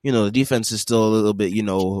 then the defense is still a little bit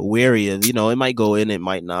wary of, it might go in, it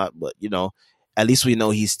might not, but at least we know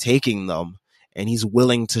he's taking them and he's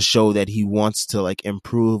willing to show that he wants to like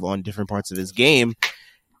improve on different parts of his game.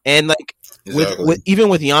 And like Exactly. even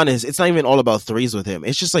with Giannis, it's not even all about threes with him.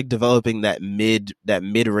 It's just like developing that mid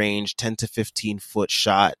range 10 to 15-foot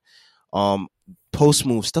shot, post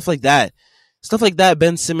move, stuff like that. Stuff like that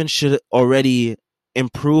Ben Simmons should already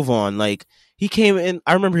improve on. Like he came in,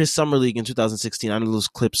 I remember his summer league in 2016. I know those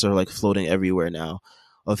clips are like floating everywhere now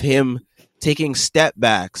of him taking step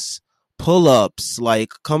backs, pull ups,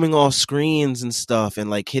 like coming off screens and stuff, and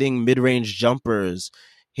like hitting mid range jumpers,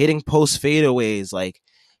 hitting post fadeaways. Like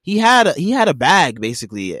he had a bag,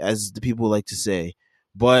 basically, as the people like to say,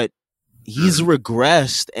 but he's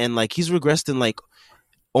regressed, and like he's regressed in like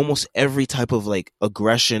almost every type of like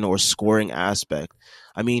aggression or scoring aspect.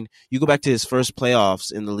 I mean, you go back to his first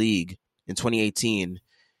playoffs in the league in 2018,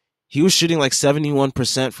 he was shooting like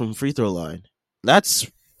 71% from free throw line. That's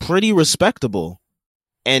pretty respectable.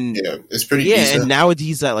 And yeah, it's pretty decent. And now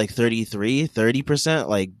he's at like 30%.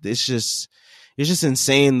 Like it's just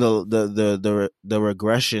insane the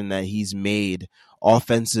regression that he's made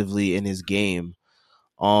offensively in his game.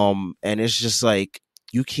 And it's just like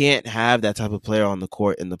you can't have that type of player on the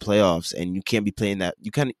court in the playoffs, and you can't be playing that.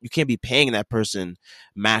 You can't be paying that person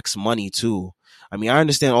max money too. I mean, I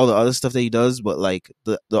understand all the other stuff that he does, but like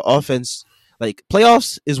the offense, like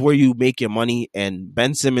playoffs is where you make your money, and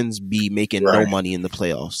Ben Simmons be making no money in the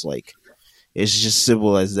playoffs. Like it's just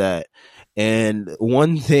simple as that. And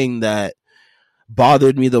one thing that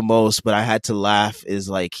bothered me the most, but I had to laugh, is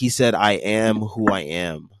like he said, "I am who I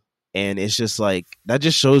am," and it's just like that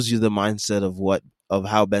just shows you the mindset of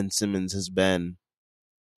how Ben Simmons has been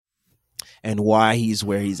and why he's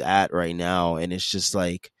where he's at right now. And it's just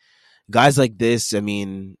like guys like this. I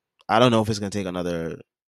mean, I don't know if it's gonna take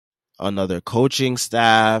another coaching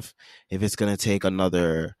staff, if it's gonna take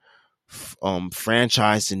another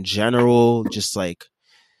franchise in general, just like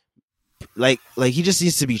he just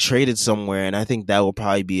needs to be traded somewhere, and I think that will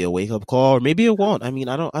probably be a wake up call, or maybe it won't. I mean,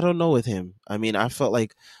 I don't know with him. I mean, I felt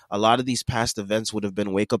like a lot of these past events would have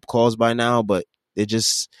been wake up calls by now, but it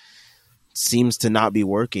just seems to not be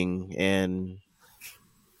working. And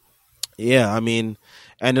yeah, I mean,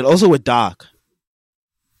 and then also with Doc.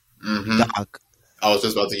 Doc, I was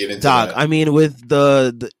just about to get into Doc. that. I mean, with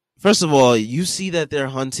the first of all, you see that they're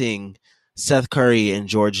hunting Seth Curry and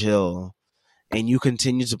George Hill, and you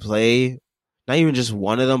continue to play not even just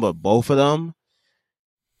one of them, but both of them,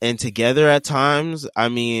 and together at times. I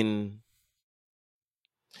mean,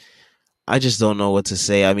 I just don't know what to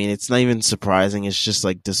say. I mean, it's not even surprising. It's just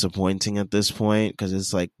like disappointing at this point, because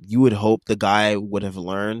it's like you would hope the guy would have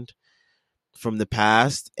learned from the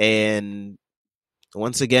past. And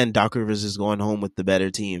once again, Doc Rivers is going home with the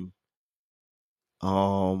better team.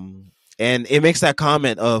 And it makes that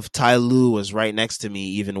comment of Ty Lue was right next to me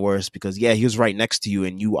even worse, because yeah, he was right next to you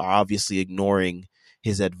and you are obviously ignoring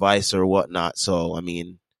his advice or whatnot. So, I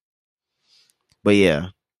mean, but yeah.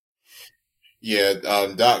 Yeah,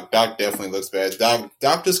 Doc definitely looks bad.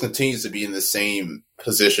 Doc just continues to be in the same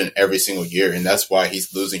position every single year, and that's why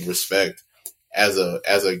he's losing respect as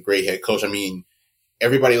a great head coach. I mean,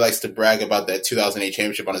 everybody likes to brag about that 2008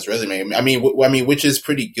 championship on his resume. I mean, which is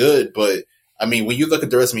pretty good, but I mean, when you look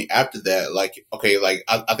at the resume after that, like, okay, like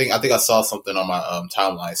I think I saw something on my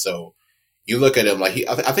timeline. So you look at him, like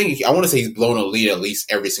I want to say he's blown a lead at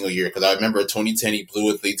least every single year, because I remember 2010 he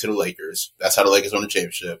blew a lead to the Lakers. That's how the Lakers won the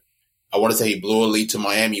championship. I want to say he blew a lead to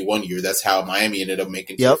Miami one year. That's how Miami ended up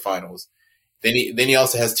making to the finals. Then he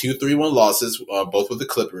also has 2 3-1 losses, both with the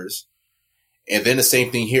Clippers. And then the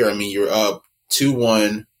same thing here. I mean, you're up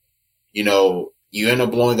 2-1. You know, you end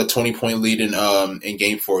up blowing a 20-point lead in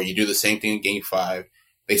Game 4. You do the same thing in Game 5.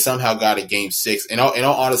 They somehow got a Game 6. And all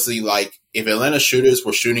honestly, like, if Atlanta shooters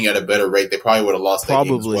were shooting at a better rate, they probably would have lost that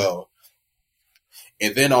game as well.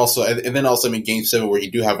 And then also in Game 7, where you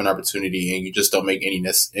do have an opportunity and you just don't make any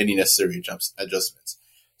necessary adjustments.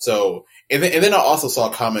 So, and then I also saw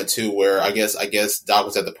a comment too, where I guess Doc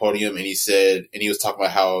was at the podium and he was talking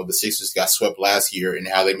about how the Sixers got swept last year and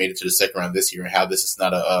how they made it to the second round this year, and how this is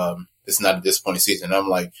not a disappointing season. And I'm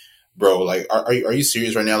like, bro, like, are you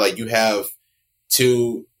serious right now? Like, you have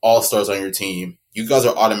 2 All-Stars on your team. You guys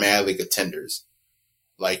are automatically contenders.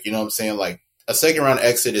 Like, you know what I'm saying? Like, a second round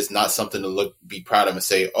exit is not something to be proud of and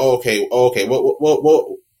say, we'll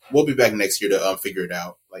be back next year to figure it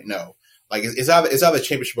out. Like, no, Like it's either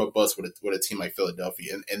championship or bust with a team like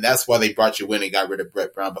Philadelphia, and that's why they brought you in and got rid of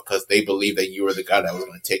Brett Brown, because they believe that you were the guy that was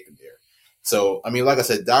going to take them there. So I mean, like I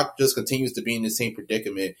said, Doc just continues to be in the same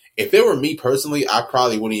predicament. If it were me personally, I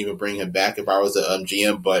probably wouldn't even bring him back if I was the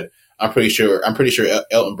GM. But I'm pretty sure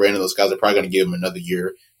Elton Brand and those guys are probably going to give him another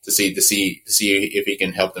year to see if he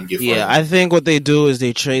can help them get further. Yeah, I think what they do is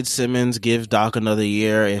they trade Simmons, give Doc another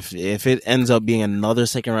year. If it ends up being another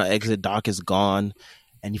second round exit, Doc is gone,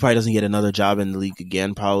 and he probably doesn't get another job in the league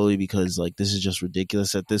again, probably because like this is just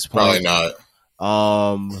ridiculous at this point. Probably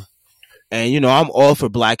not. And you know, I'm all for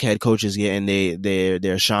black head coaches getting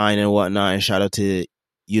their shine and whatnot. And shout out to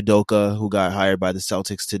Udoka, who got hired by the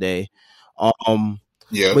Celtics today.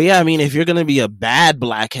 Yeah. But yeah, I mean, if you're gonna be a bad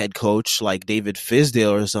black head coach like David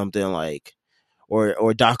Fizdale or something like,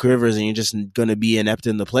 or Doc Rivers, and you're just gonna be inept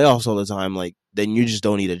in the playoffs all the time, like then you just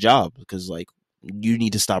don't need a job, because like you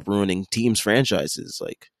need to stop ruining teams' franchises.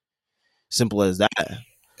 Like simple as that.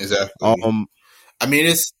 Exactly. I mean,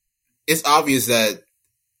 it's obvious that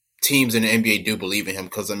teams in the NBA do believe in him,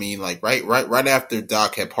 because I mean, like right after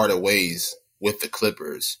Doc had parted ways with the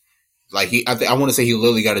Clippers, like I want to say he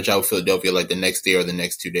literally got a job with Philadelphia like the next day or the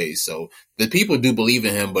next 2 days. So the people do believe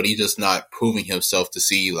in him, but he's just not proving himself to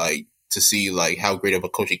see how great of a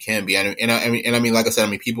coach he can be. And I mean, like I said, I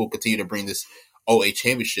mean, people continue to bring this 08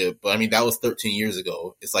 championship, but I mean, that was 13 years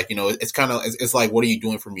ago. It's like, you know, it's kind of, it's like, what are you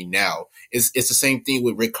doing for me now? It's the same thing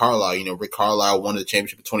with Rick Carlisle. You know, Rick Carlisle won the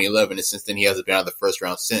championship in 2011, and since then he hasn't been out of the first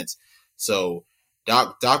round since. So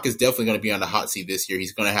Doc is definitely going to be on the hot seat this year.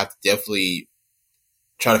 He's going to have to definitely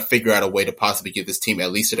try to figure out a way to possibly get this team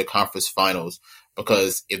at least to the conference finals,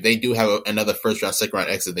 because if they do have another first round, second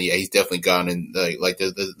round exit, then yeah, he's definitely gone. And like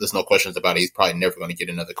there's no questions about it. He's probably never going to get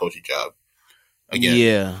another coaching job again.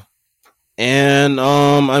 Yeah. And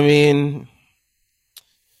I mean,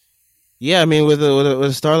 with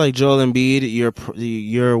a star like Joel Embiid,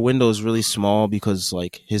 your window is really small, because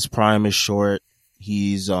like his prime is short.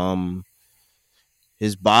 He's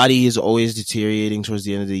his body is always deteriorating towards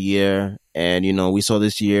the end of the year, and you know, we saw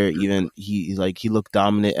this year, even he looked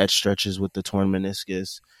dominant at stretches with the torn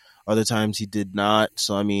meniscus. Other times he did not.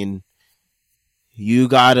 So I mean, you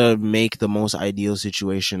gotta make the most ideal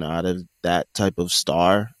situation out of that type of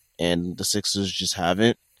star, and the Sixers just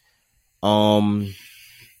haven't. And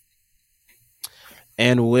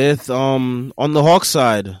with on the Hawks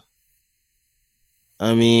side,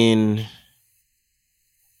 I mean,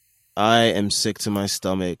 I am sick to my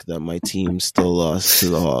stomach that my team still lost to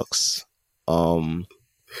the Hawks. I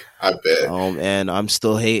bet. And I'm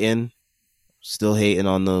still hating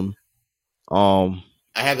on them. I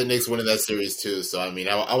had the Knicks winning that series too, so I mean,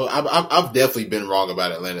 I've definitely been wrong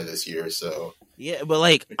about Atlanta this year. So yeah, but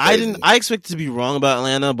like I expected to be wrong about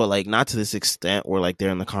Atlanta, but like not to this extent where like they're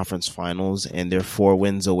in the conference finals and they're 4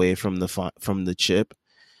 wins away from the chip,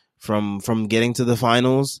 from getting to the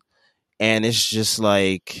finals, and it's just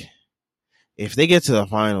like, if they get to the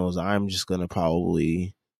finals, I'm just gonna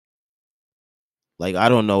probably, like, I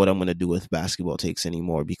don't know what I'm gonna do with basketball takes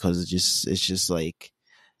anymore, because it's just like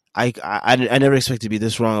I never expect to be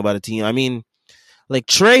this wrong about a team. I mean, like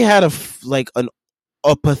Trey had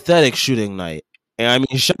a pathetic shooting night, and I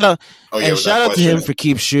mean shout out to him for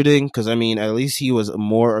keep shooting, because I mean at least he was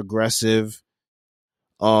more aggressive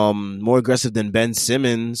than Ben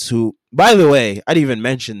Simmons, who, by the way, I didn't even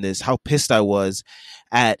mention this, how pissed I was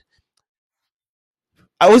at.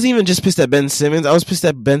 I wasn't even just pissed at Ben Simmons. I was pissed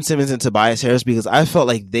at Ben Simmons and Tobias Harris, because I felt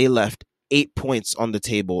like they left 8 points on the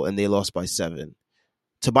table and they lost by 7.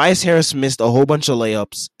 Tobias Harris missed a whole bunch of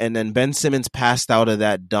layups, and then Ben Simmons passed out of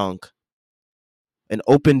that dunk, an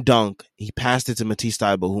open dunk. He passed it to Matisse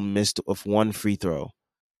Thybulle, who missed with 1 free throw.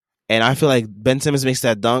 And I feel like Ben Simmons makes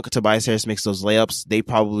that dunk, Tobias Harris makes those layups, they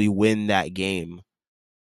probably win that game.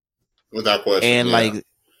 Without question. And like,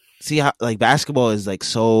 see how like basketball is like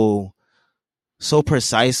so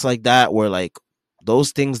precise like that, where like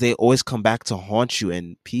those things, they always come back to haunt you,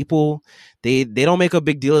 and people, they don't make a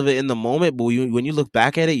big deal of it in the moment, but when you look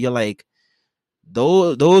back at it, you're like,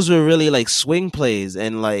 those were really like swing plays,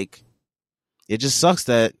 and like it just sucks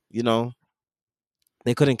that, you know,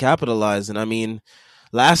 they couldn't capitalize. And I mean,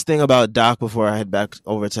 last thing about Doc before I head back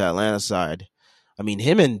over to Atlanta side, I mean,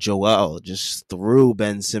 him and Joel just threw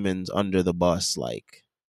Ben Simmons under the bus like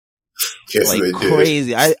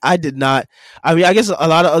crazy. I did not. I mean, I guess a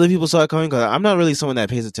lot of other people saw it coming, because I'm not really someone that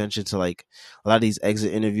pays attention to like a lot of these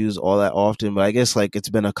exit interviews all that often. But I guess like it's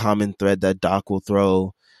been a common thread that Doc will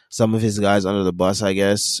throw some of his guys under the bus, I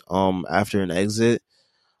guess, after an exit.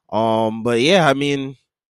 But yeah, I mean,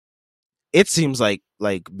 it seems like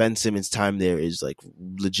Ben Simmons' time there is like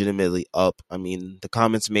legitimately up. I mean, the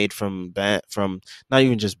comments made from not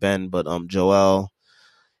even just Ben, but Joel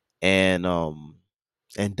and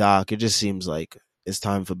Doc, it just seems like it's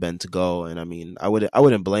time for Ben to go. And I mean, I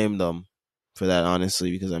wouldn't blame them for that,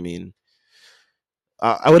 honestly, because I mean,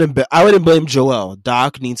 I wouldn't blame Joel.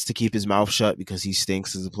 Doc needs to keep his mouth shut because he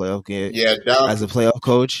stinks as a playoff game. Yeah, Doc, as a playoff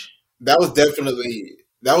coach. That was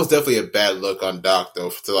definitely a bad look on Doc though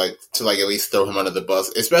to at least throw him under the bus,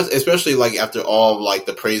 especially like after all like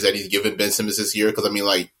the praise that he's given Ben Simmons this year. Because I mean,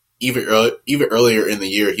 like even earlier in the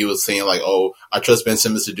year, he was saying like, "Oh, I trust Ben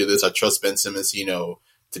Simmons to do this. I trust Ben Simmons,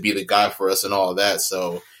 to be the guy for us and all of that."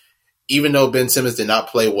 So even though Ben Simmons did not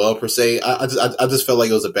play well per se, I just felt like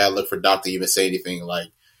it was a bad look for Doc to even say anything. Like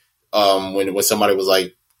when somebody was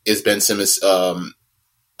like, "Is Ben Simmons a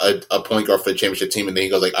point guard for the championship team?" and then he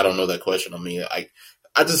goes like, "I don't know that question." I mean,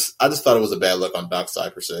 I just thought it was a bad look on Doc's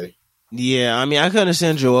side per se. Yeah, I mean, I can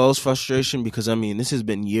understand Joel's frustration because I mean, this has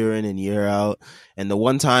been year in and year out, and the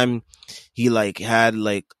one time he like had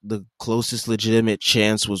like the closest legitimate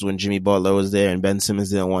chance was when Jimmy Butler was there, and Ben Simmons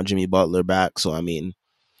didn't want Jimmy Butler back. So I mean,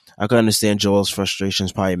 I can understand Joel's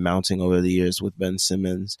frustrations probably mounting over the years with Ben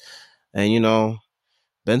Simmons, and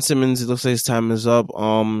Ben Simmons, it looks like his time is up.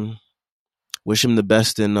 Wish him the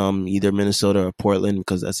best in either Minnesota or Portland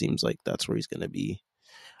because that seems like that's where he's gonna be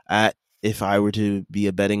at if I were to be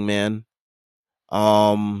a betting man.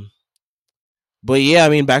 But yeah, I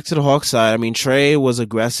mean, back to the Hawks side. I mean, Trey was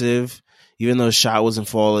aggressive, even though his shot wasn't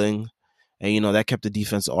falling, and that kept the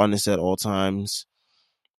defense honest at all times.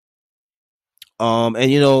 And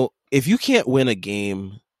if you can't win a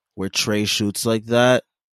game where Trey shoots like that,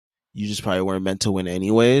 you just probably weren't meant to win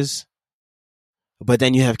anyways. But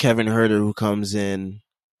then you have Kevin Huerter who comes in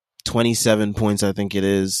 27 points, I think it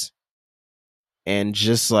is, and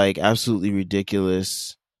just like absolutely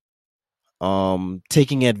ridiculous.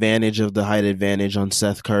 Taking advantage of the height advantage on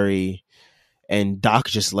Seth Curry, and Doc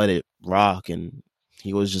just let it rock, and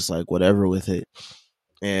he was just like whatever with it.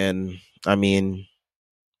 And I mean,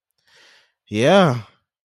 yeah,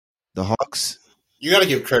 the Hawks. You got to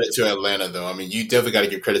give credit to Atlanta, though. I mean, you definitely got to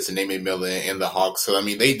give credit to Nate Miller and the Hawks. So I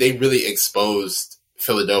mean, they really exposed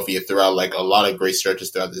Philadelphia throughout like a lot of great stretches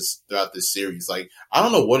throughout this series. Like I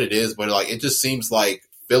don't know what it is, but like it just seems like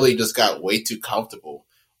Philly just got way too comfortable.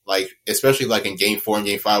 Like especially like in Game 4 and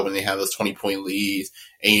Game 5 when they have those 20-point leads,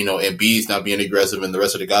 and Embiid's not being aggressive, and the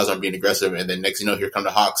rest of the guys aren't being aggressive, and then next here come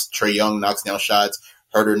the Hawks. Trae Young knocks down shots,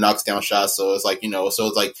 Huerter knocks down shots. So it's like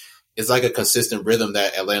it's like a consistent rhythm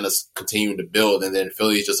that Atlanta's continuing to build, and then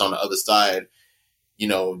Philly's just on the other side,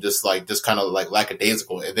 just kind of like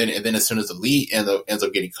lackadaisical. And then as soon as the lead ends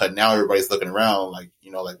up getting cut, now everybody's looking around like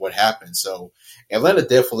what happened. So Atlanta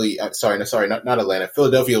definitely, not Atlanta.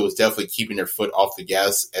 Philadelphia was definitely keeping their foot off the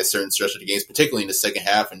gas at certain stretch of the games, particularly in the second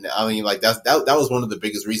half. And I mean, like that was one of the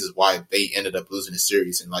biggest reasons why they ended up losing the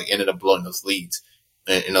series and like ended up blowing those leads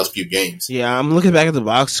in those few games. Yeah, I'm looking back at the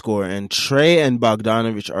box score, and Trey and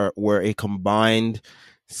Bogdanovich were a combined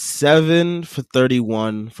 7 for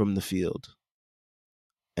 31 from the field,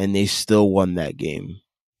 and they still won that game.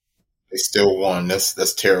 They still won.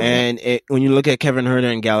 That's terrible. And when you look at Kevin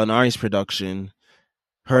Huerter and Gallinari's production,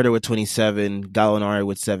 Huerter with 27, Gallinari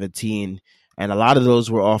with 17, and a lot of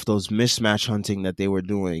those were off those mismatch hunting that they were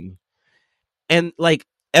doing. And like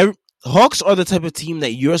Hawks are the type of team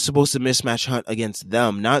that you're supposed to mismatch hunt against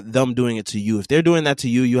them, not them doing it to you. If they're doing that to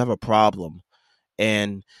you, you have a problem.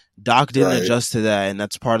 And Doc didn't adjust to that, and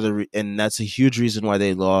that's part of and that's a huge reason why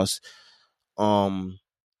they lost.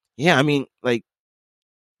 Yeah, I mean, like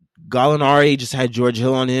Gallinari just had George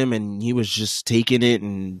Hill on him, and he was just taking it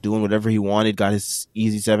and doing whatever he wanted. Got his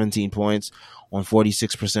easy 17 points on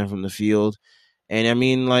 46% from the field, and I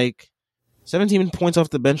mean, like 17 points off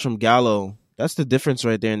the bench from Gallo. That's the difference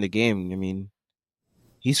right there in the game. I mean,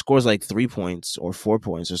 he scores like 3 points or 4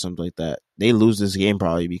 points or something like that. They lose this game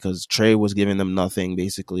probably because Trey was giving them nothing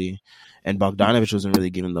basically, and Bogdanovich wasn't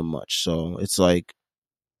really giving them much. So it's like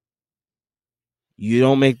you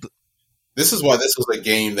don't make. This is why this was a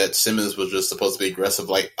game that Simmons was just supposed to be aggressive.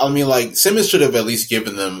 Like, I mean, like Simmons should have at least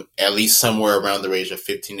given them at least somewhere around the range of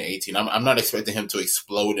 15 to 18. I'm not expecting him to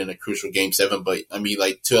explode in a crucial Game 7, but I mean,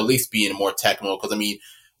 like to at least be in a more attack mode. Because I mean,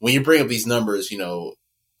 when you bring up these numbers,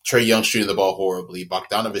 Trae Young shooting the ball horribly,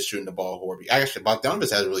 Bogdanovich shooting the ball horribly. Actually, Bogdanovich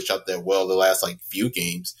hasn't really shot that well the last like few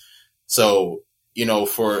games. So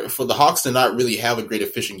for the Hawks to not really have a great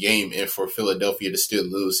efficient game and for Philadelphia to still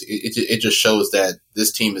lose, it just shows that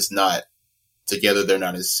this team is not together. They're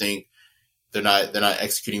not in sync. They're not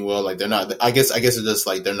executing well. Like they're not. I guess it's just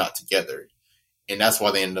like they're not together, and that's why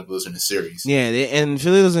they ended up losing the series. Yeah, and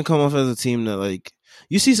Philly doesn't come off as a team that like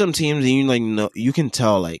you see some teams and you like know, you can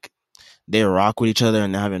tell like they rock with each other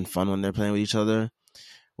and they're having fun when they're playing with each other.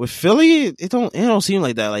 With Philly, it don't seem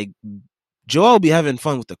like that. Like Joel be having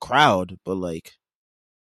fun with the crowd, but like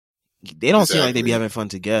they don't seem like they be Exactly. having fun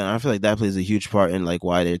together. I feel like that plays a huge part in like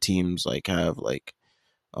why their teams like have like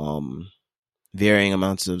um varying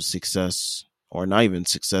amounts of success or not even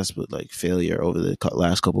success, but like failure over the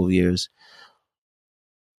last couple of years.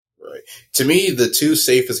 Right. To me, the two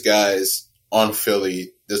safest guys on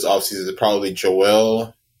Philly this offseason is probably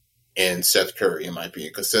Joel and Seth Curry, in my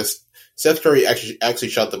opinion, because Seth Curry actually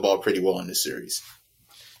shot the ball pretty well in this series.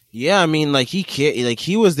 Yeah, I mean, like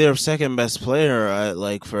he was their second best player,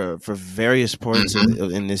 like for various parts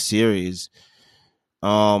in this series.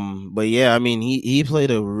 But yeah, I mean, he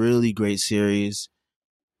played a really great series.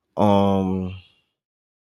 Um,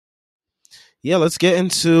 yeah, let's get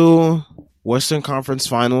into Western Conference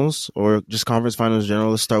Finals or just Conference Finals in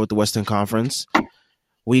general. Let's start with the Western Conference.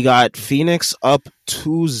 We got Phoenix up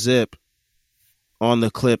 2-0 on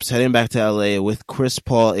the Clips heading back to LA with Chris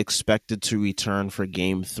Paul expected to return for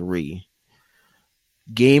Game 3.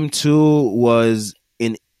 Game 2 was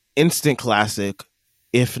an instant classic,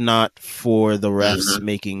 if not for the refs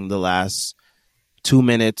making the last 2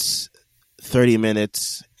 minutes, 30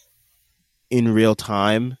 minutes in real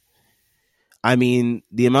time. I mean,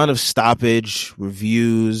 the amount of stoppage,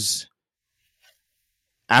 reviews,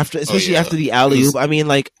 especially after the alley-oop. I mean,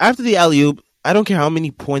 like, after the alley-oop, I don't care how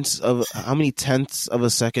many tenths of a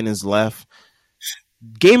second is left.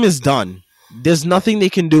 Game is done. There's nothing they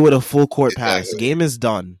can do with a full court pass. Game is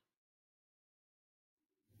done.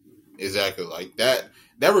 Exactly. Like that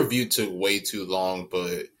review took way too long,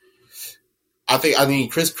 but I mean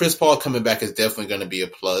Chris Paul coming back is definitely going to be a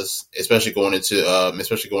plus, especially going into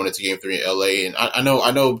Game 3 in LA. And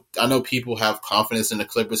I know people have confidence in the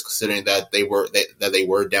Clippers considering that they were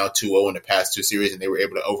down 2-0 in the past two series and they were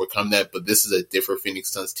able to overcome that. But this is a different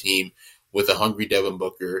Phoenix Suns team with a hungry Devin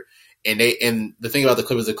Booker. And the thing about the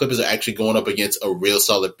Clippers are actually going up against a real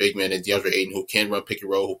solid big man in DeAndre Ayton who can run pick and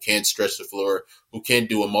roll, who can stretch the floor, who can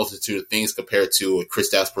do a multitude of things compared to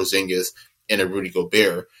Kristaps Porzingis and a Rudy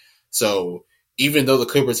Gobert. So even though the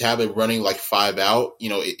Clippers have it running like 5 out, you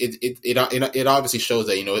know, it obviously shows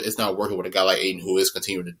that, you know, it's not working with a guy like Ayton who is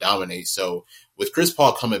continuing to dominate. So with Chris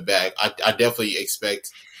Paul coming back, I definitely expect.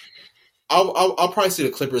 I'll probably see the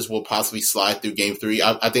Clippers will possibly slide through Game 3.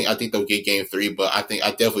 I think they'll get Game 3, but I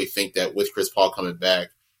definitely think that with Chris Paul coming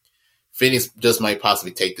back, Phoenix just might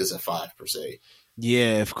possibly take this in 5 per se.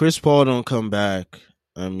 Yeah, if Chris Paul don't come back,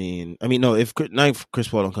 if Chris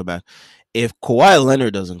Paul don't come back, if Kawhi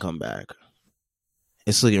Leonard doesn't come back,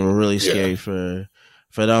 it's looking really scary for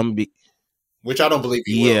them. Which I don't believe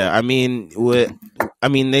he will. Yeah,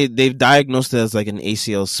 they've diagnosed it as like an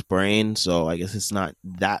ACL sprain, so I guess it's not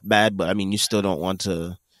that bad. But I mean, you still don't want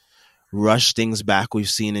to rush things back. We've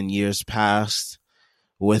seen in years past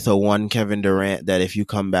with a Kevin Durant that if you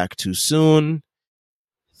come back too soon,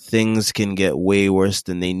 things can get way worse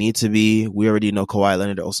than they need to be. We already know Kawhi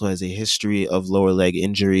Leonard also has a history of lower leg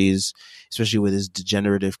injuries, especially with his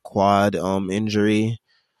degenerative quad injury.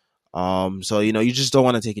 So, you know, you just don't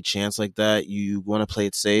want to take a chance like that. You want to play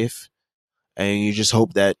it safe, and you just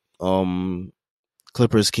hope that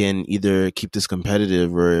Clippers can either keep this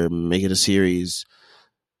competitive or make it a series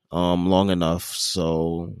long enough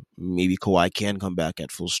so maybe Kawhi can come back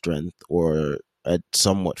at full strength or at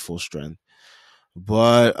somewhat full strength.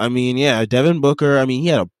 But, I mean, yeah, Devin Booker, I mean, he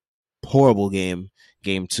had a horrible game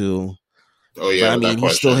 2. Oh, yeah. But, I mean, he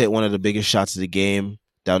still hit one of the biggest shots of the game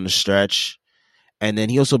down the stretch. And then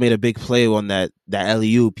he also made a big play on that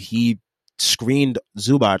alley-oop. He screened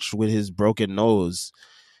Zubac with his broken nose.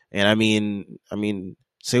 And I mean,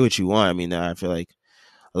 say what you want. I mean, I feel like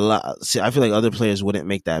other players wouldn't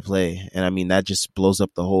make that play. And I mean, that just blows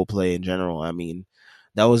up the whole play in general. I mean,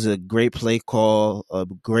 that was a great play call, a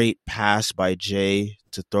great pass by Jay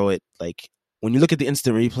to throw it. Like, when you look at the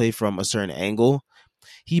instant replay from a certain angle,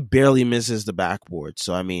 he barely misses the backboard.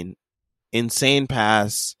 So, I mean, insane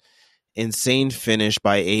pass. Insane finish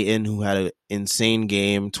by Ayton, who had an insane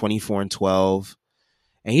game, 24 and 12.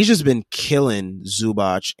 And he's just been killing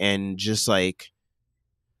Zubac and just like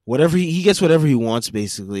whatever he gets whatever he wants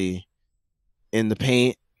basically in the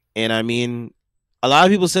paint. And I mean, a lot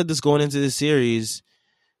of people said this going into the series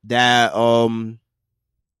that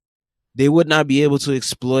they would not be able to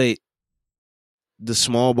exploit the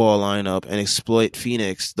small ball lineup and exploit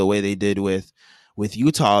Phoenix the way they did with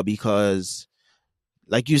Utah because,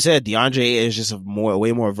 like you said, DeAndre is just a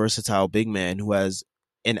way more versatile big man who has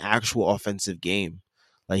an actual offensive game.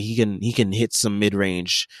 Like he can hit some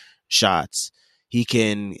mid-range shots. He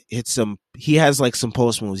can hit some. He has like some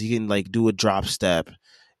post moves. He can like do a drop step,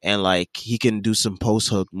 and like he can do some post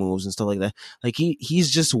hook moves and stuff like that. Like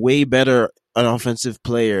he's just way better an offensive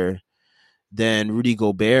player than Rudy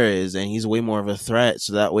Gobert is, and he's way more of a threat.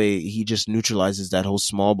 So that way, he just neutralizes that whole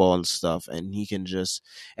small ball and stuff, and he can just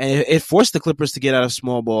and it forced the Clippers to get out of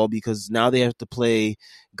small ball because now they have to play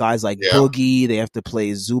guys like Boogie, they have to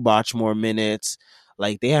play Zubac more minutes,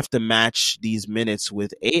 like they have to match these minutes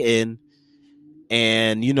with Ayton,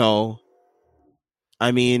 and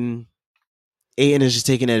I mean, Ayton is just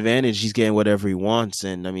taking advantage. He's getting whatever he wants,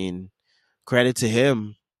 and I mean, credit to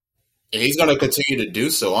him. And he's going to continue to do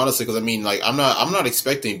so, honestly, because I mean, like, I'm not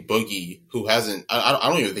expecting Boogie, who hasn't, I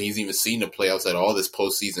don't even think he's even seen the playoffs at all this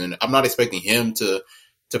postseason. I'm not expecting him to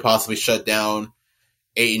possibly shut down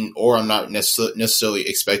Ayton, or I'm not necessarily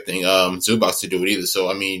expecting Zubac to do it either.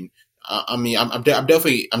 So I mean, I'm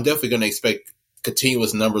definitely going to expect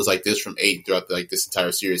continuous numbers like this from Ayton throughout this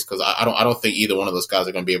entire series, because I don't think either one of those guys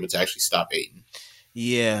are going to be able to actually stop Ayton.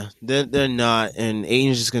 Yeah, they're not, and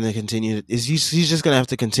Ayton's just going to continue. He's just going to have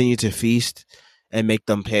to continue to feast and make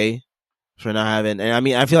them pay for not having. And I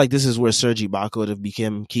mean, I feel like this is where Serge Ibaka would have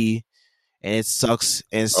become key, and it sucks.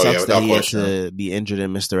 And it sucks that he had to be injured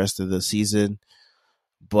and miss the rest of the season.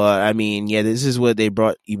 But I mean, yeah, this is what they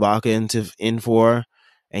brought Ibaka in for,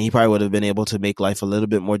 and he probably would have been able to make life a little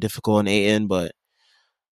bit more difficult on Ayton. But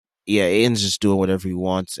yeah, Ayton's just doing whatever he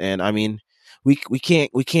wants, and I mean, we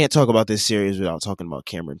can't talk about this series without talking about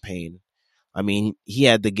Cameron Payne. I mean, he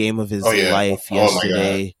had the game of his life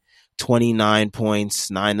yesterday. 29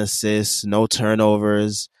 points, 9 assists, no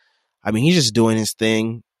turnovers. I mean, he's just doing his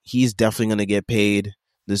thing. He's definitely going to get paid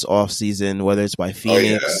this offseason, whether it's by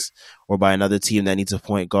Phoenix or by another team that needs a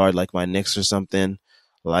point guard, like my Knicks or something.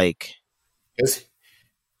 Like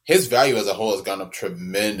his value as a whole has gone up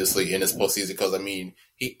tremendously in this postseason, because I mean,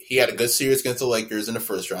 he had a good series against the Lakers in the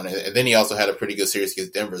first round, and then he also had a pretty good series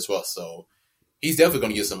against Denver as well. So he's definitely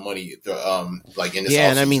going to get some money, like in this.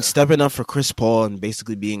 Yeah, and I mean, stepping up for Chris Paul and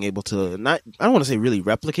basically being able to I don't want to say really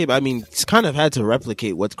replicate, but I mean, he's kind of had to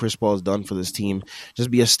replicate what Chris Paul has done for this team.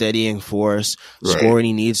 Just be a steadying force, score when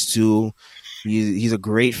he needs to. He's a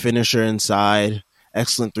great finisher inside,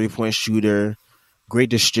 excellent 3-point shooter,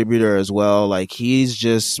 great distributor as well. Like, he's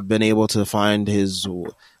just been able to find his.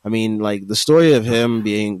 I mean, like, the story of him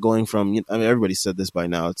going from, I mean, everybody said this by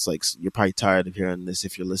now. It's like, you're probably tired of hearing this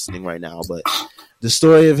if you're listening right now, but the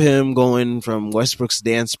story of him going from Westbrook's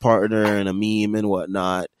dance partner and a meme and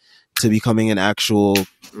whatnot to becoming an actual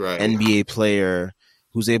NBA player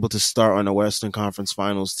who's able to start on a Western Conference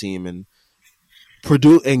Finals team and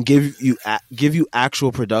produce and give you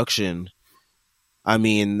actual production. I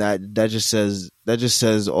mean, that just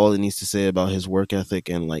says all it needs to say about his work ethic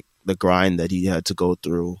and like the grind that he had to go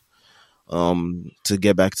through to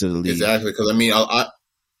get back to the league. Exactly, because I mean,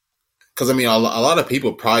 a lot of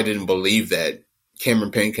people probably didn't believe that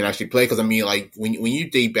Cameron Payne can actually play. Because I mean, like when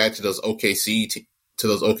you date back to those OKC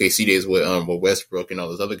days with Westbrook and all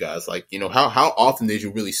those other guys, like, you know, how often did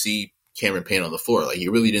you really see Cameron Payne on the floor? Like,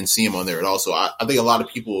 you really didn't see him on there at all. So I think a lot of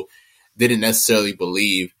people didn't necessarily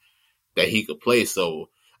believe that he could play. So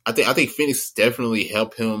I think Phoenix definitely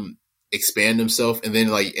helped him expand himself. And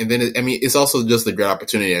then I mean, it's also just a great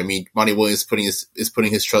opportunity. I mean, Monty Williams is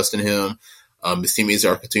putting his trust in him. His teammates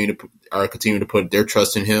are continuing to put their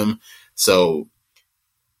trust in him. So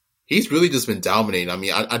he's really just been dominating. I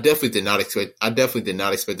mean, I definitely did not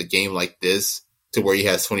expect a game like this to where he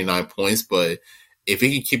has 29 points, but if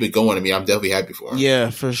he can keep it going, I mean, I'm definitely happy for him. Yeah,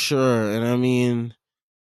 for sure. And I mean,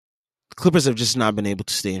 the Clippers have just not been able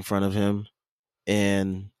to stay in front of him.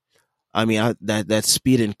 And I mean, that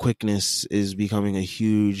speed and quickness is becoming a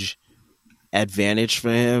huge advantage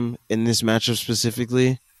for him in this matchup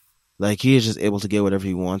specifically. Like, he is just able to get whatever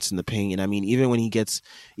he wants in the paint. And I mean, even when he gets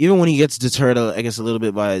deterred, I guess, a little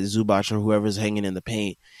bit by Zubac or whoever's hanging in the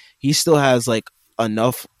paint, he still has like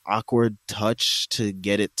enough awkward touch to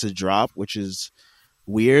get it to drop, which is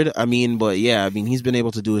weird. I mean, but yeah, I mean, he's been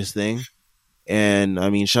able to do his thing, and I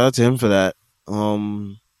mean, shout out to him for that.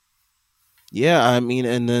 Yeah, I mean,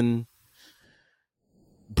 and then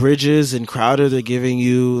Bridges and Crowder, they're giving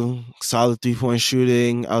you solid 3-point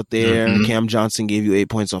shooting out there. Mm-hmm. Cam Johnson gave you 8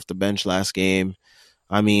 points off the bench last game.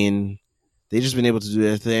 I mean, they've just been able to do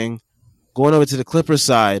their thing. Going over to the Clippers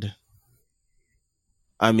side,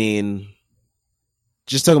 I mean,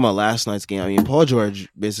 just talking about last night's game, I mean, Paul George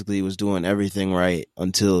basically was doing everything right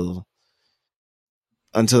until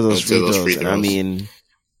those free throws. And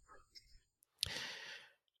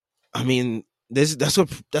I mean, that's what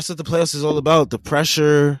the playoffs is all about. The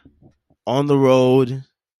pressure on the road.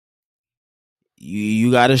 You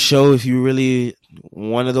got to show if you really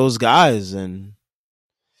one of those guys, and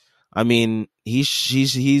I mean, he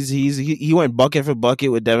went bucket for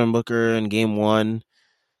bucket with Devin Booker in game one.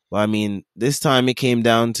 But I mean, this time it came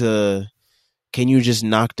down to, can you just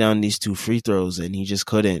knock down these 2 free throws? And he just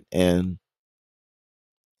couldn't. And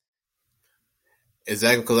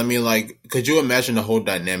Exactly, because I mean, like, could you imagine the whole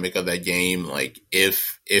dynamic of that game? Like,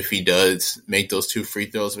 if he does make those 2 free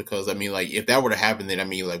throws, because I mean, like, if that were to happen, then I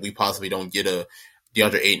mean, like, we possibly don't get a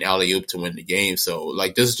DeAndre Ayton alley oop to win the game. So,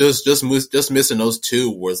 like, just missing those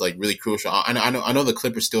 2 was like really crucial. I know the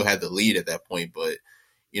Clippers still had the lead at that point, but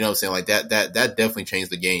you know what I'm saying, like that definitely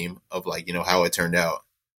changed the game of like how it turned out.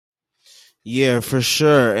 yeah, for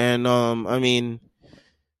sure. And I mean,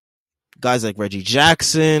 guys like Reggie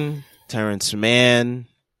Jackson, Terrence Mann,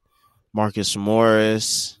 Marcus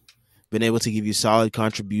Morris, been able to give you solid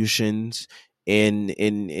contributions in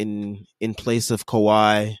place of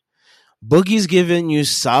Kawhi. Boogie's giving you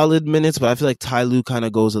solid minutes, but I feel like Ty Lue kind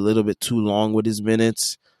of goes a little bit too long with his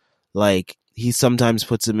minutes. Like, he sometimes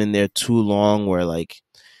puts him in there too long where, like,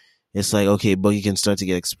 it's like, okay, Boogie can start to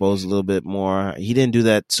get exposed a little bit more. He didn't do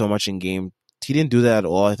that so much in game. He didn't do that at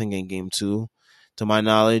all, I think, in game 2, to my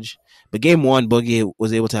knowledge. But game 1, Boogie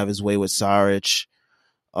was able to have his way with Saric.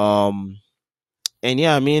 And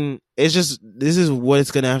yeah, I mean, it's just, this is what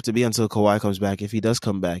it's going to have to be until Kawhi comes back. If he does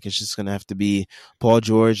come back, it's just going to have to be Paul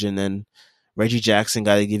George, and then Reggie Jackson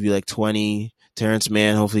got to give you like 20. Terrence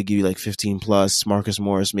Mann hopefully give you like 15 plus. Marcus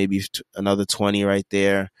Morris maybe another 20 right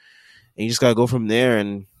there. And you just got to go from there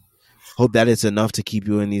and hope that it's enough to keep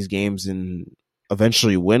you in these games and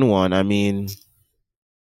eventually win one. I mean,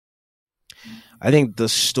 I think the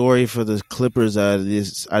story for the Clippers out of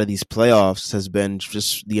these playoffs has been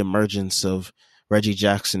just the emergence of Reggie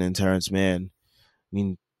Jackson and Terrence Mann. I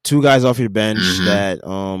mean, 2 guys off your bench that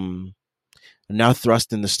are now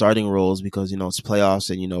thrust in the starting roles because, it's playoffs,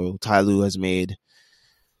 and, Ty Lue has made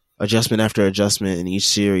adjustment after adjustment in each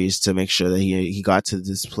series to make sure that he got to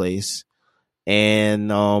this place. And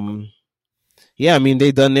yeah, I mean,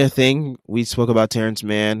 they've done their thing. We spoke about Terrence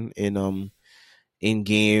Mann in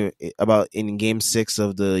game 6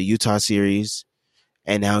 of the Utah series,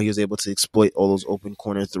 and now he was able to exploit all those open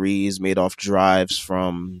corner threes made off drives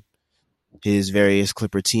from his various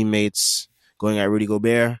Clipper teammates going at Rudy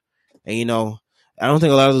Gobert. And I don't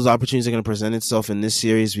think a lot of those opportunities are going to present itself in this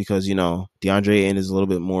series because DeAndre Ayton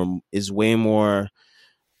is way more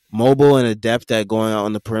mobile and adept at going out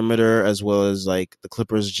on the perimeter, as well as like the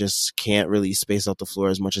Clippers just can't really space out the floor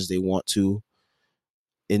as much as they want to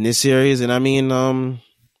in this series. And I mean,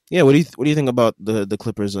 yeah, what do you think about the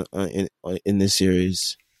Clippers in this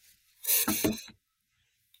series?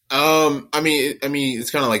 I mean,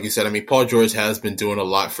 it's kind of like you said. I mean, Paul George has been doing a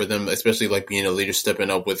lot for them, especially like being a leader, stepping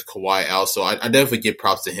up with Kawhi out. So I definitely give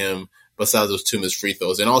props to him. Besides those 2 missed free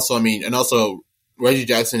throws, and also Reggie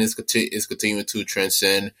Jackson is continuing to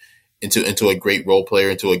transcend into a great role player,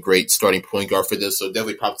 into a great starting point guard for this. So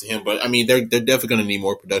definitely props to him. But I mean, they're definitely going to need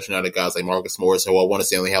more production out of guys like Marcus Morris, who I want to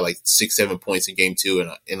say only had like 6-7 points in game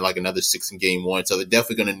 2 and like another 6 in game 1. So they're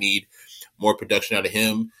definitely going to need more production out of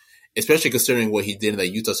him, especially considering what he did in that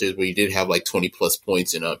Utah series where he did have like 20 plus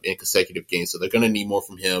points in consecutive games. So they're going to need more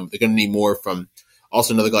from him. They're going to need more from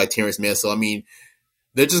also another guy like Terrence Mann. So I mean,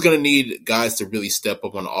 they're just going to need guys to really step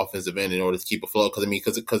up on the offensive end in order to keep afloat.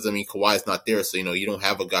 Because Kawhi is not there, so you don't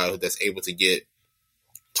have a guy that's able to get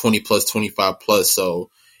 20 plus, 25 plus. So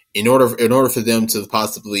in order for them to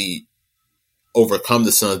possibly overcome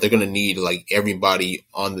the Suns, they're going to need like everybody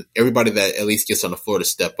that at least gets on the floor to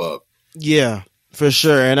step up. Yeah, for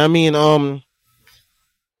sure. And I mean,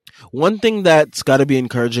 one thing that's got to be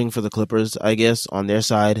encouraging for the Clippers, I guess, on their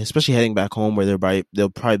side, especially heading back home where they'll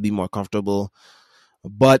probably be more comfortable.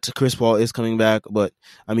 But Chris Paul is coming back. But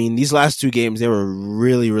I mean, these last 2 games, they were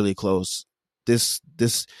really, really close. This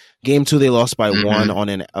game 2, they lost by 1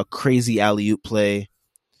 on a crazy alley-oop play.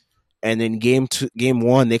 And then game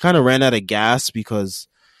 1, they kind of ran out of gas because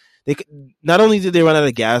not only did they run out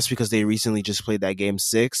of gas because they recently just played that game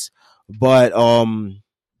 6, but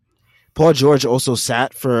Paul George also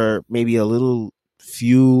sat for maybe a little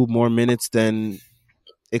few more minutes than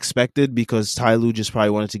expected because Ty Lue just probably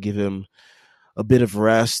wanted to give him a bit of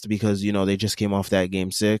rest because, they just came off that game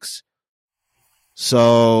 6.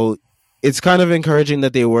 So it's kind of encouraging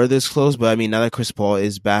that they were this close. But I mean, now that Chris Paul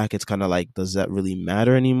is back, it's kind of like, does that really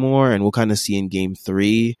matter anymore? And we'll kind of see in game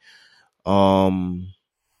 3 on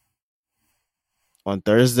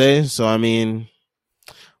Thursday. So, I mean,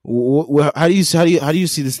 how do you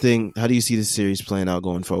see this thing? How do you see this series playing out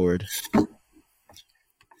going forward?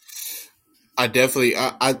 I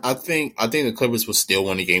think the Clippers will still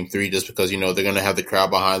win the game 3 just because they're going to have the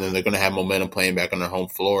crowd behind them. They're going to have momentum playing back on their home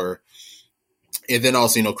floor. And then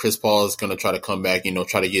also, Chris Paul is going to try to come back,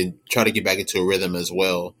 try to get back into a rhythm as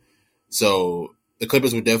well. So the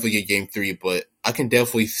Clippers would definitely get game 3, but I can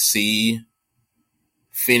definitely see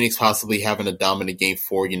Phoenix possibly having a dominant game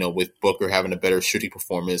 4, with Booker having a better shooting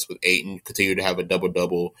performance, with Ayton continue to have a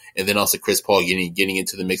double-double, and then also Chris Paul getting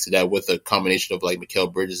into the mix of that with a combination of like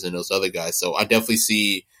Mikal Bridges and those other guys. So I definitely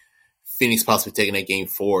see Phoenix possibly taking that game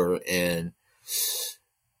 4, and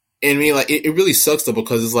I mean, like, it really sucks though,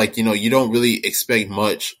 because it's like, you don't really expect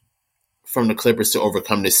much from the Clippers to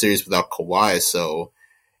overcome this series without Kawhi. So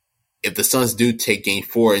if the Suns do take game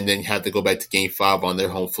 4 and then have to go back to game 5 on their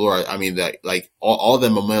home floor, I mean, that like all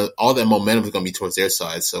that momentum is going to be towards their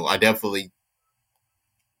side. So I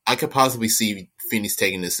could possibly see Phoenix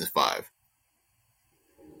taking this in 5,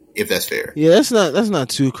 if that's fair. Yeah, that's not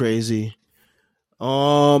too crazy.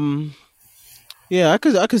 Yeah, I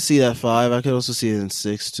could see that 5. I could also see it in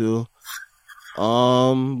 6 too.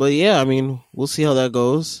 But yeah, I mean, we'll see how that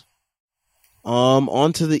goes.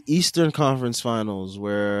 On to the Eastern Conference Finals,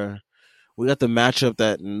 where we got the matchup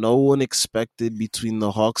that no one expected between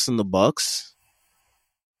the Hawks and the Bucks.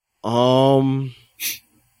 Yeah,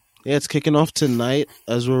 it's kicking off tonight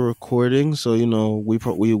as we're recording, so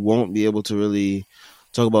we won't be able to really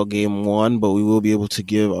talk about Game 1, but we will be able to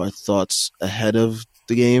give our thoughts ahead of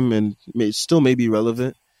the game, and still may be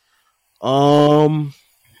relevant. Right.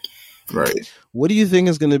 What do you think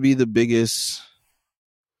is going to be the biggest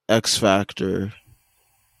X factor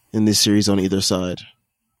in this series on either side?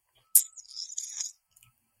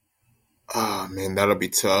 Oh man, that'll be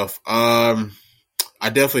tough. I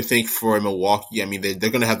definitely think for Milwaukee, I mean, they're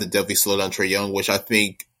going to have to definitely slow down Trae Young, which I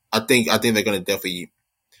think they're going to definitely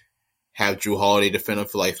have Jrue Holiday defend him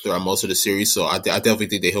for like throughout most of the series. So I definitely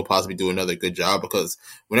think that he'll possibly do another good job, because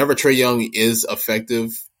whenever Trae Young is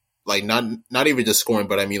effective, like not even just scoring,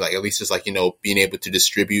 but I mean, like, at least just like, being able to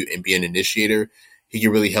distribute and be an initiator, he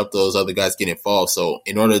can really help those other guys get involved. So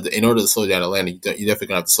in order to slow down Atlanta, you're definitely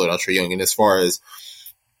gonna have to slow down Trae Young. And as far as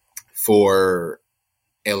for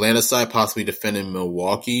Atlanta side, possibly defending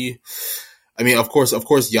Milwaukee, I mean, of course,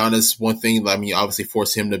 Giannis, one thing, I mean, obviously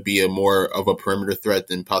force him to be a more of a perimeter threat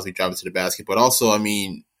than possibly driving to the basket. But also, I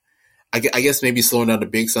mean, I guess maybe slowing down the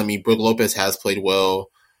bigs. I mean, Brook Lopez has played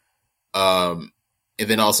well. And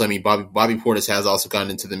then also, I mean, Bobby Portis has also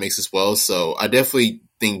gotten into the mix as well. So I definitely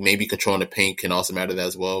think maybe controlling the paint can also matter that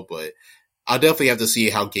as well. But I'll definitely have to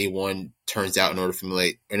see how Game 1 turns out in order for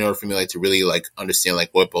me to really like understand like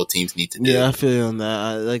what both teams need to do. Yeah, I feel you on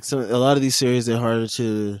that. A lot of these series,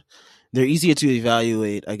 they're easier to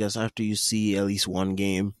evaluate, I guess, after you see at least one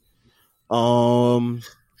game.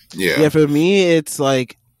 Yeah, for me, it's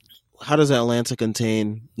like, how does Atlanta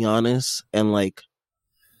contain Giannis? And like,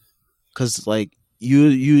 because like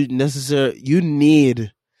you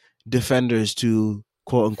need defenders to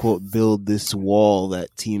quote unquote build this wall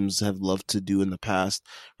that teams have loved to do in the past.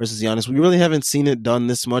 Versus Giannis, we really haven't seen it done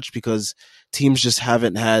this much because teams just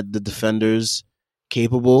haven't had the defenders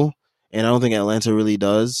capable, and I don't think Atlanta really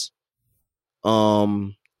does.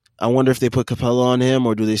 I wonder if they put Capella on him,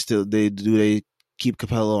 or do they keep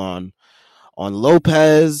Capella on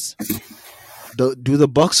Lopez? Do the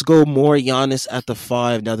Bucks go more Giannis at the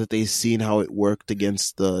 5 now that they've seen how it worked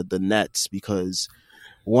against the Nets? Because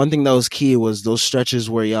one thing that was key was those stretches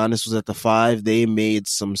where Giannis was at the 5, they made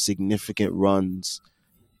some significant runs.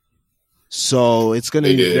 So it's going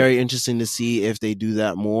to be very interesting to see if they do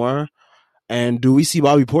that more. And do we see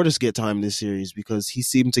Bobby Portis get time this series? Because he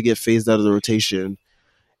seemed to get phased out of the rotation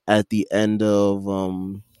at the end of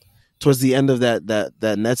towards the end of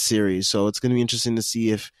that Nets series. So it's going to be interesting to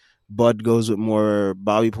see if Bud goes with more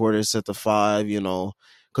Bobby Portis at the 5,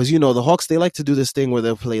 because the Hawks, they like to do this thing where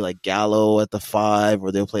they'll play like Gallo at the 5,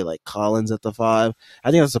 or they'll play like Collins at the 5.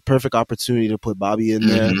 I think that's a perfect opportunity to put Bobby in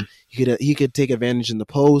there. He could take advantage in the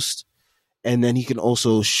post, and then he can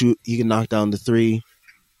also shoot. He can knock down the 3.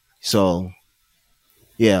 So,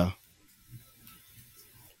 yeah.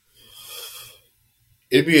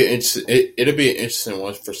 It'd be an interesting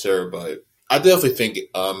one for sure, but I definitely think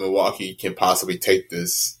Milwaukee can possibly take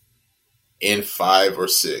this in 5 or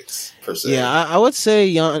 6 per se. Yeah, I would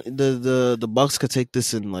say the Bucks could take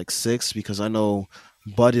this in like 6, because I know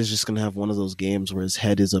Bud is just gonna have one of those games where his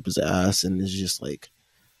head is up his ass and is just like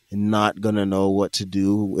not gonna know what to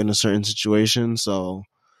do in a certain situation. So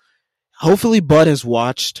hopefully Bud has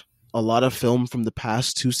watched a lot of film from the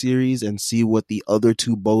past 2 series and see what the other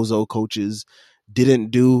 2 bozo coaches didn't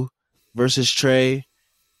do versus Trae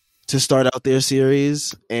to start out their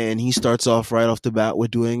series, and he starts off right off the bat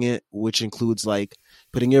with doing it, which includes like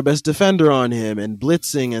putting your best defender on him and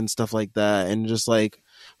blitzing and stuff like that, and just like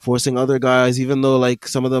forcing other guys, even though like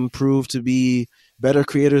some of them prove to be better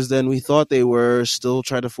creators than we thought they were, still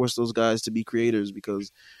try to force those guys to be creators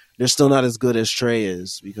because they're still not as good as Trey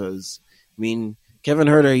is. Because I mean, Kevin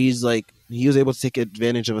Huerter, he was able to take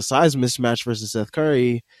advantage of a size mismatch versus Seth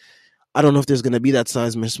Curry. I don't know if there's going to be that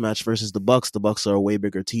size mismatch versus the Bucks. The Bucks are a way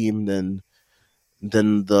bigger team than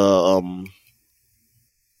the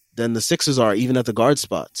Sixers are, even at the guard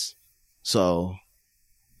spots. So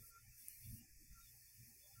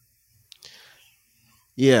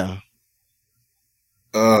yeah.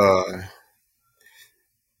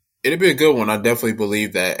 It'll be a good one. I definitely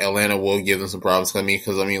believe that Atlanta will give them some problems.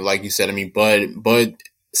 Because like you said, Bud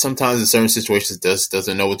sometimes in certain situations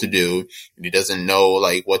doesn't know what to do. And he doesn't know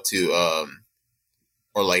like what to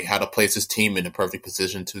or like how to place his team in the perfect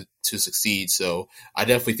position to succeed. So I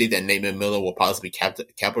definitely think that Nate McMillan will possibly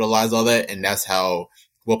capitalize all that, and that's how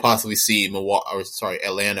we'll possibly see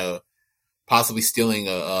Atlanta possibly stealing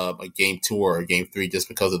a game 2 or a game 3 just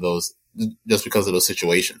because of those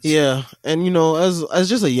situations. Yeah, and as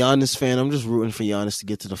just a Giannis fan, I'm just rooting for Giannis to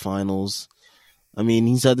get to the finals. I mean,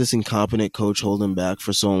 he's had this incompetent coach hold him back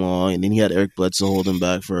for so long, and then he had Eric Bledsoe hold him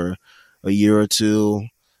back for a year or two.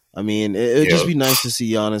 I mean, it'd just be nice to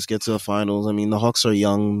see Giannis get to the finals. I mean, the Hawks are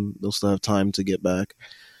young; they'll still have time to get back.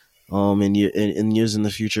 In years in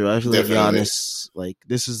the future, I feel Definitely. Like Giannis, like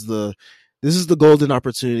this is the golden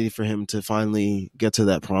opportunity for him to finally get to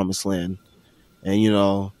that promised land, and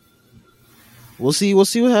we'll see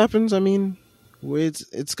what happens. I mean,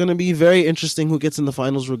 it's going to be very interesting who gets in the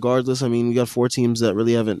finals regardless. I mean, we got 4 teams that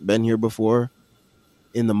really haven't been here before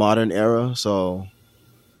in the modern era. So,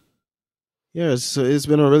 yeah, it's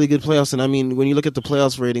been a really good playoffs. And, I mean, when you look at the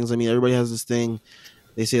playoffs ratings, I mean, everybody has this thing.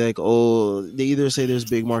 They say, like, they either say there's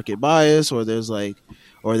big market bias or they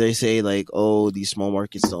say, like, these small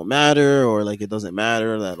markets don't matter, or, like, it doesn't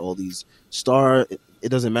matter that all these it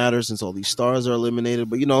doesn't matter since all these stars are eliminated.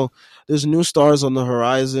 But, there's new stars on the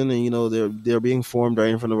horizon, and, they're being formed right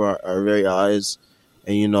in front of our very eyes.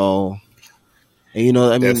 And, I mean,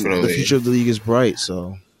 the future of the league is bright,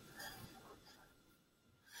 so.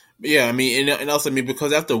 Yeah, I mean, and also,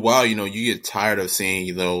 because after a while, you get tired of seeing,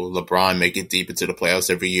 LeBron make it deep into the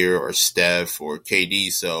playoffs every year, or Steph, or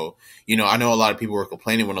KD. So, I know a lot of people were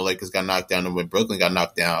complaining when the Lakers got knocked down and when Brooklyn got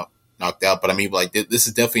knocked out. But I mean, like, this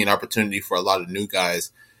is definitely an opportunity for a lot of new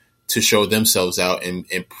guys to show themselves out and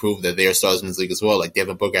prove that they are stars in this league as well. Like,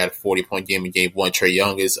 Devin Booker had a 40-point game in game 1. Trey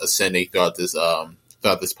Young is ascending throughout this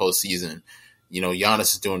postseason.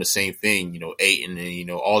 Giannis is doing the same thing. Ayton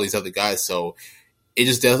and all these other guys. So it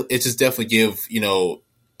just definitely give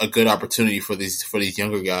a good opportunity for these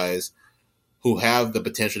younger guys who have the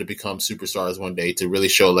potential to become superstars one day to really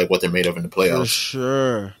show like what they're made of in the playoffs. For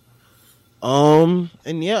sure.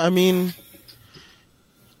 And yeah, I mean,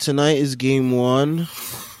 tonight is game 1.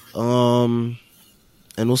 And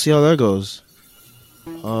we'll see how that goes.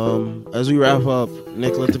 As we wrap up,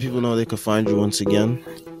 Nick, let the people know they could find you once again.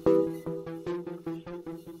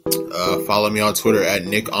 Follow me on Twitter at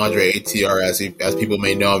NickAndreATR. As people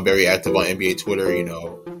may know, I'm very active on NBA Twitter.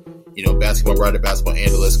 Basketball writer, basketball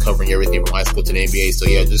analyst, covering everything from high school to the NBA. So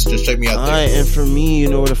yeah, just check me out there. Alright, and for me, you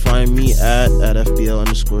know where to find me at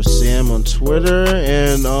FBL_Sam on Twitter,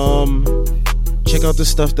 and check out the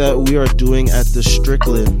stuff that we are doing at the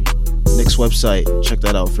Strickland Knicks website. Check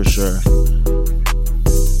that out for sure.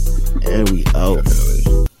 And we out.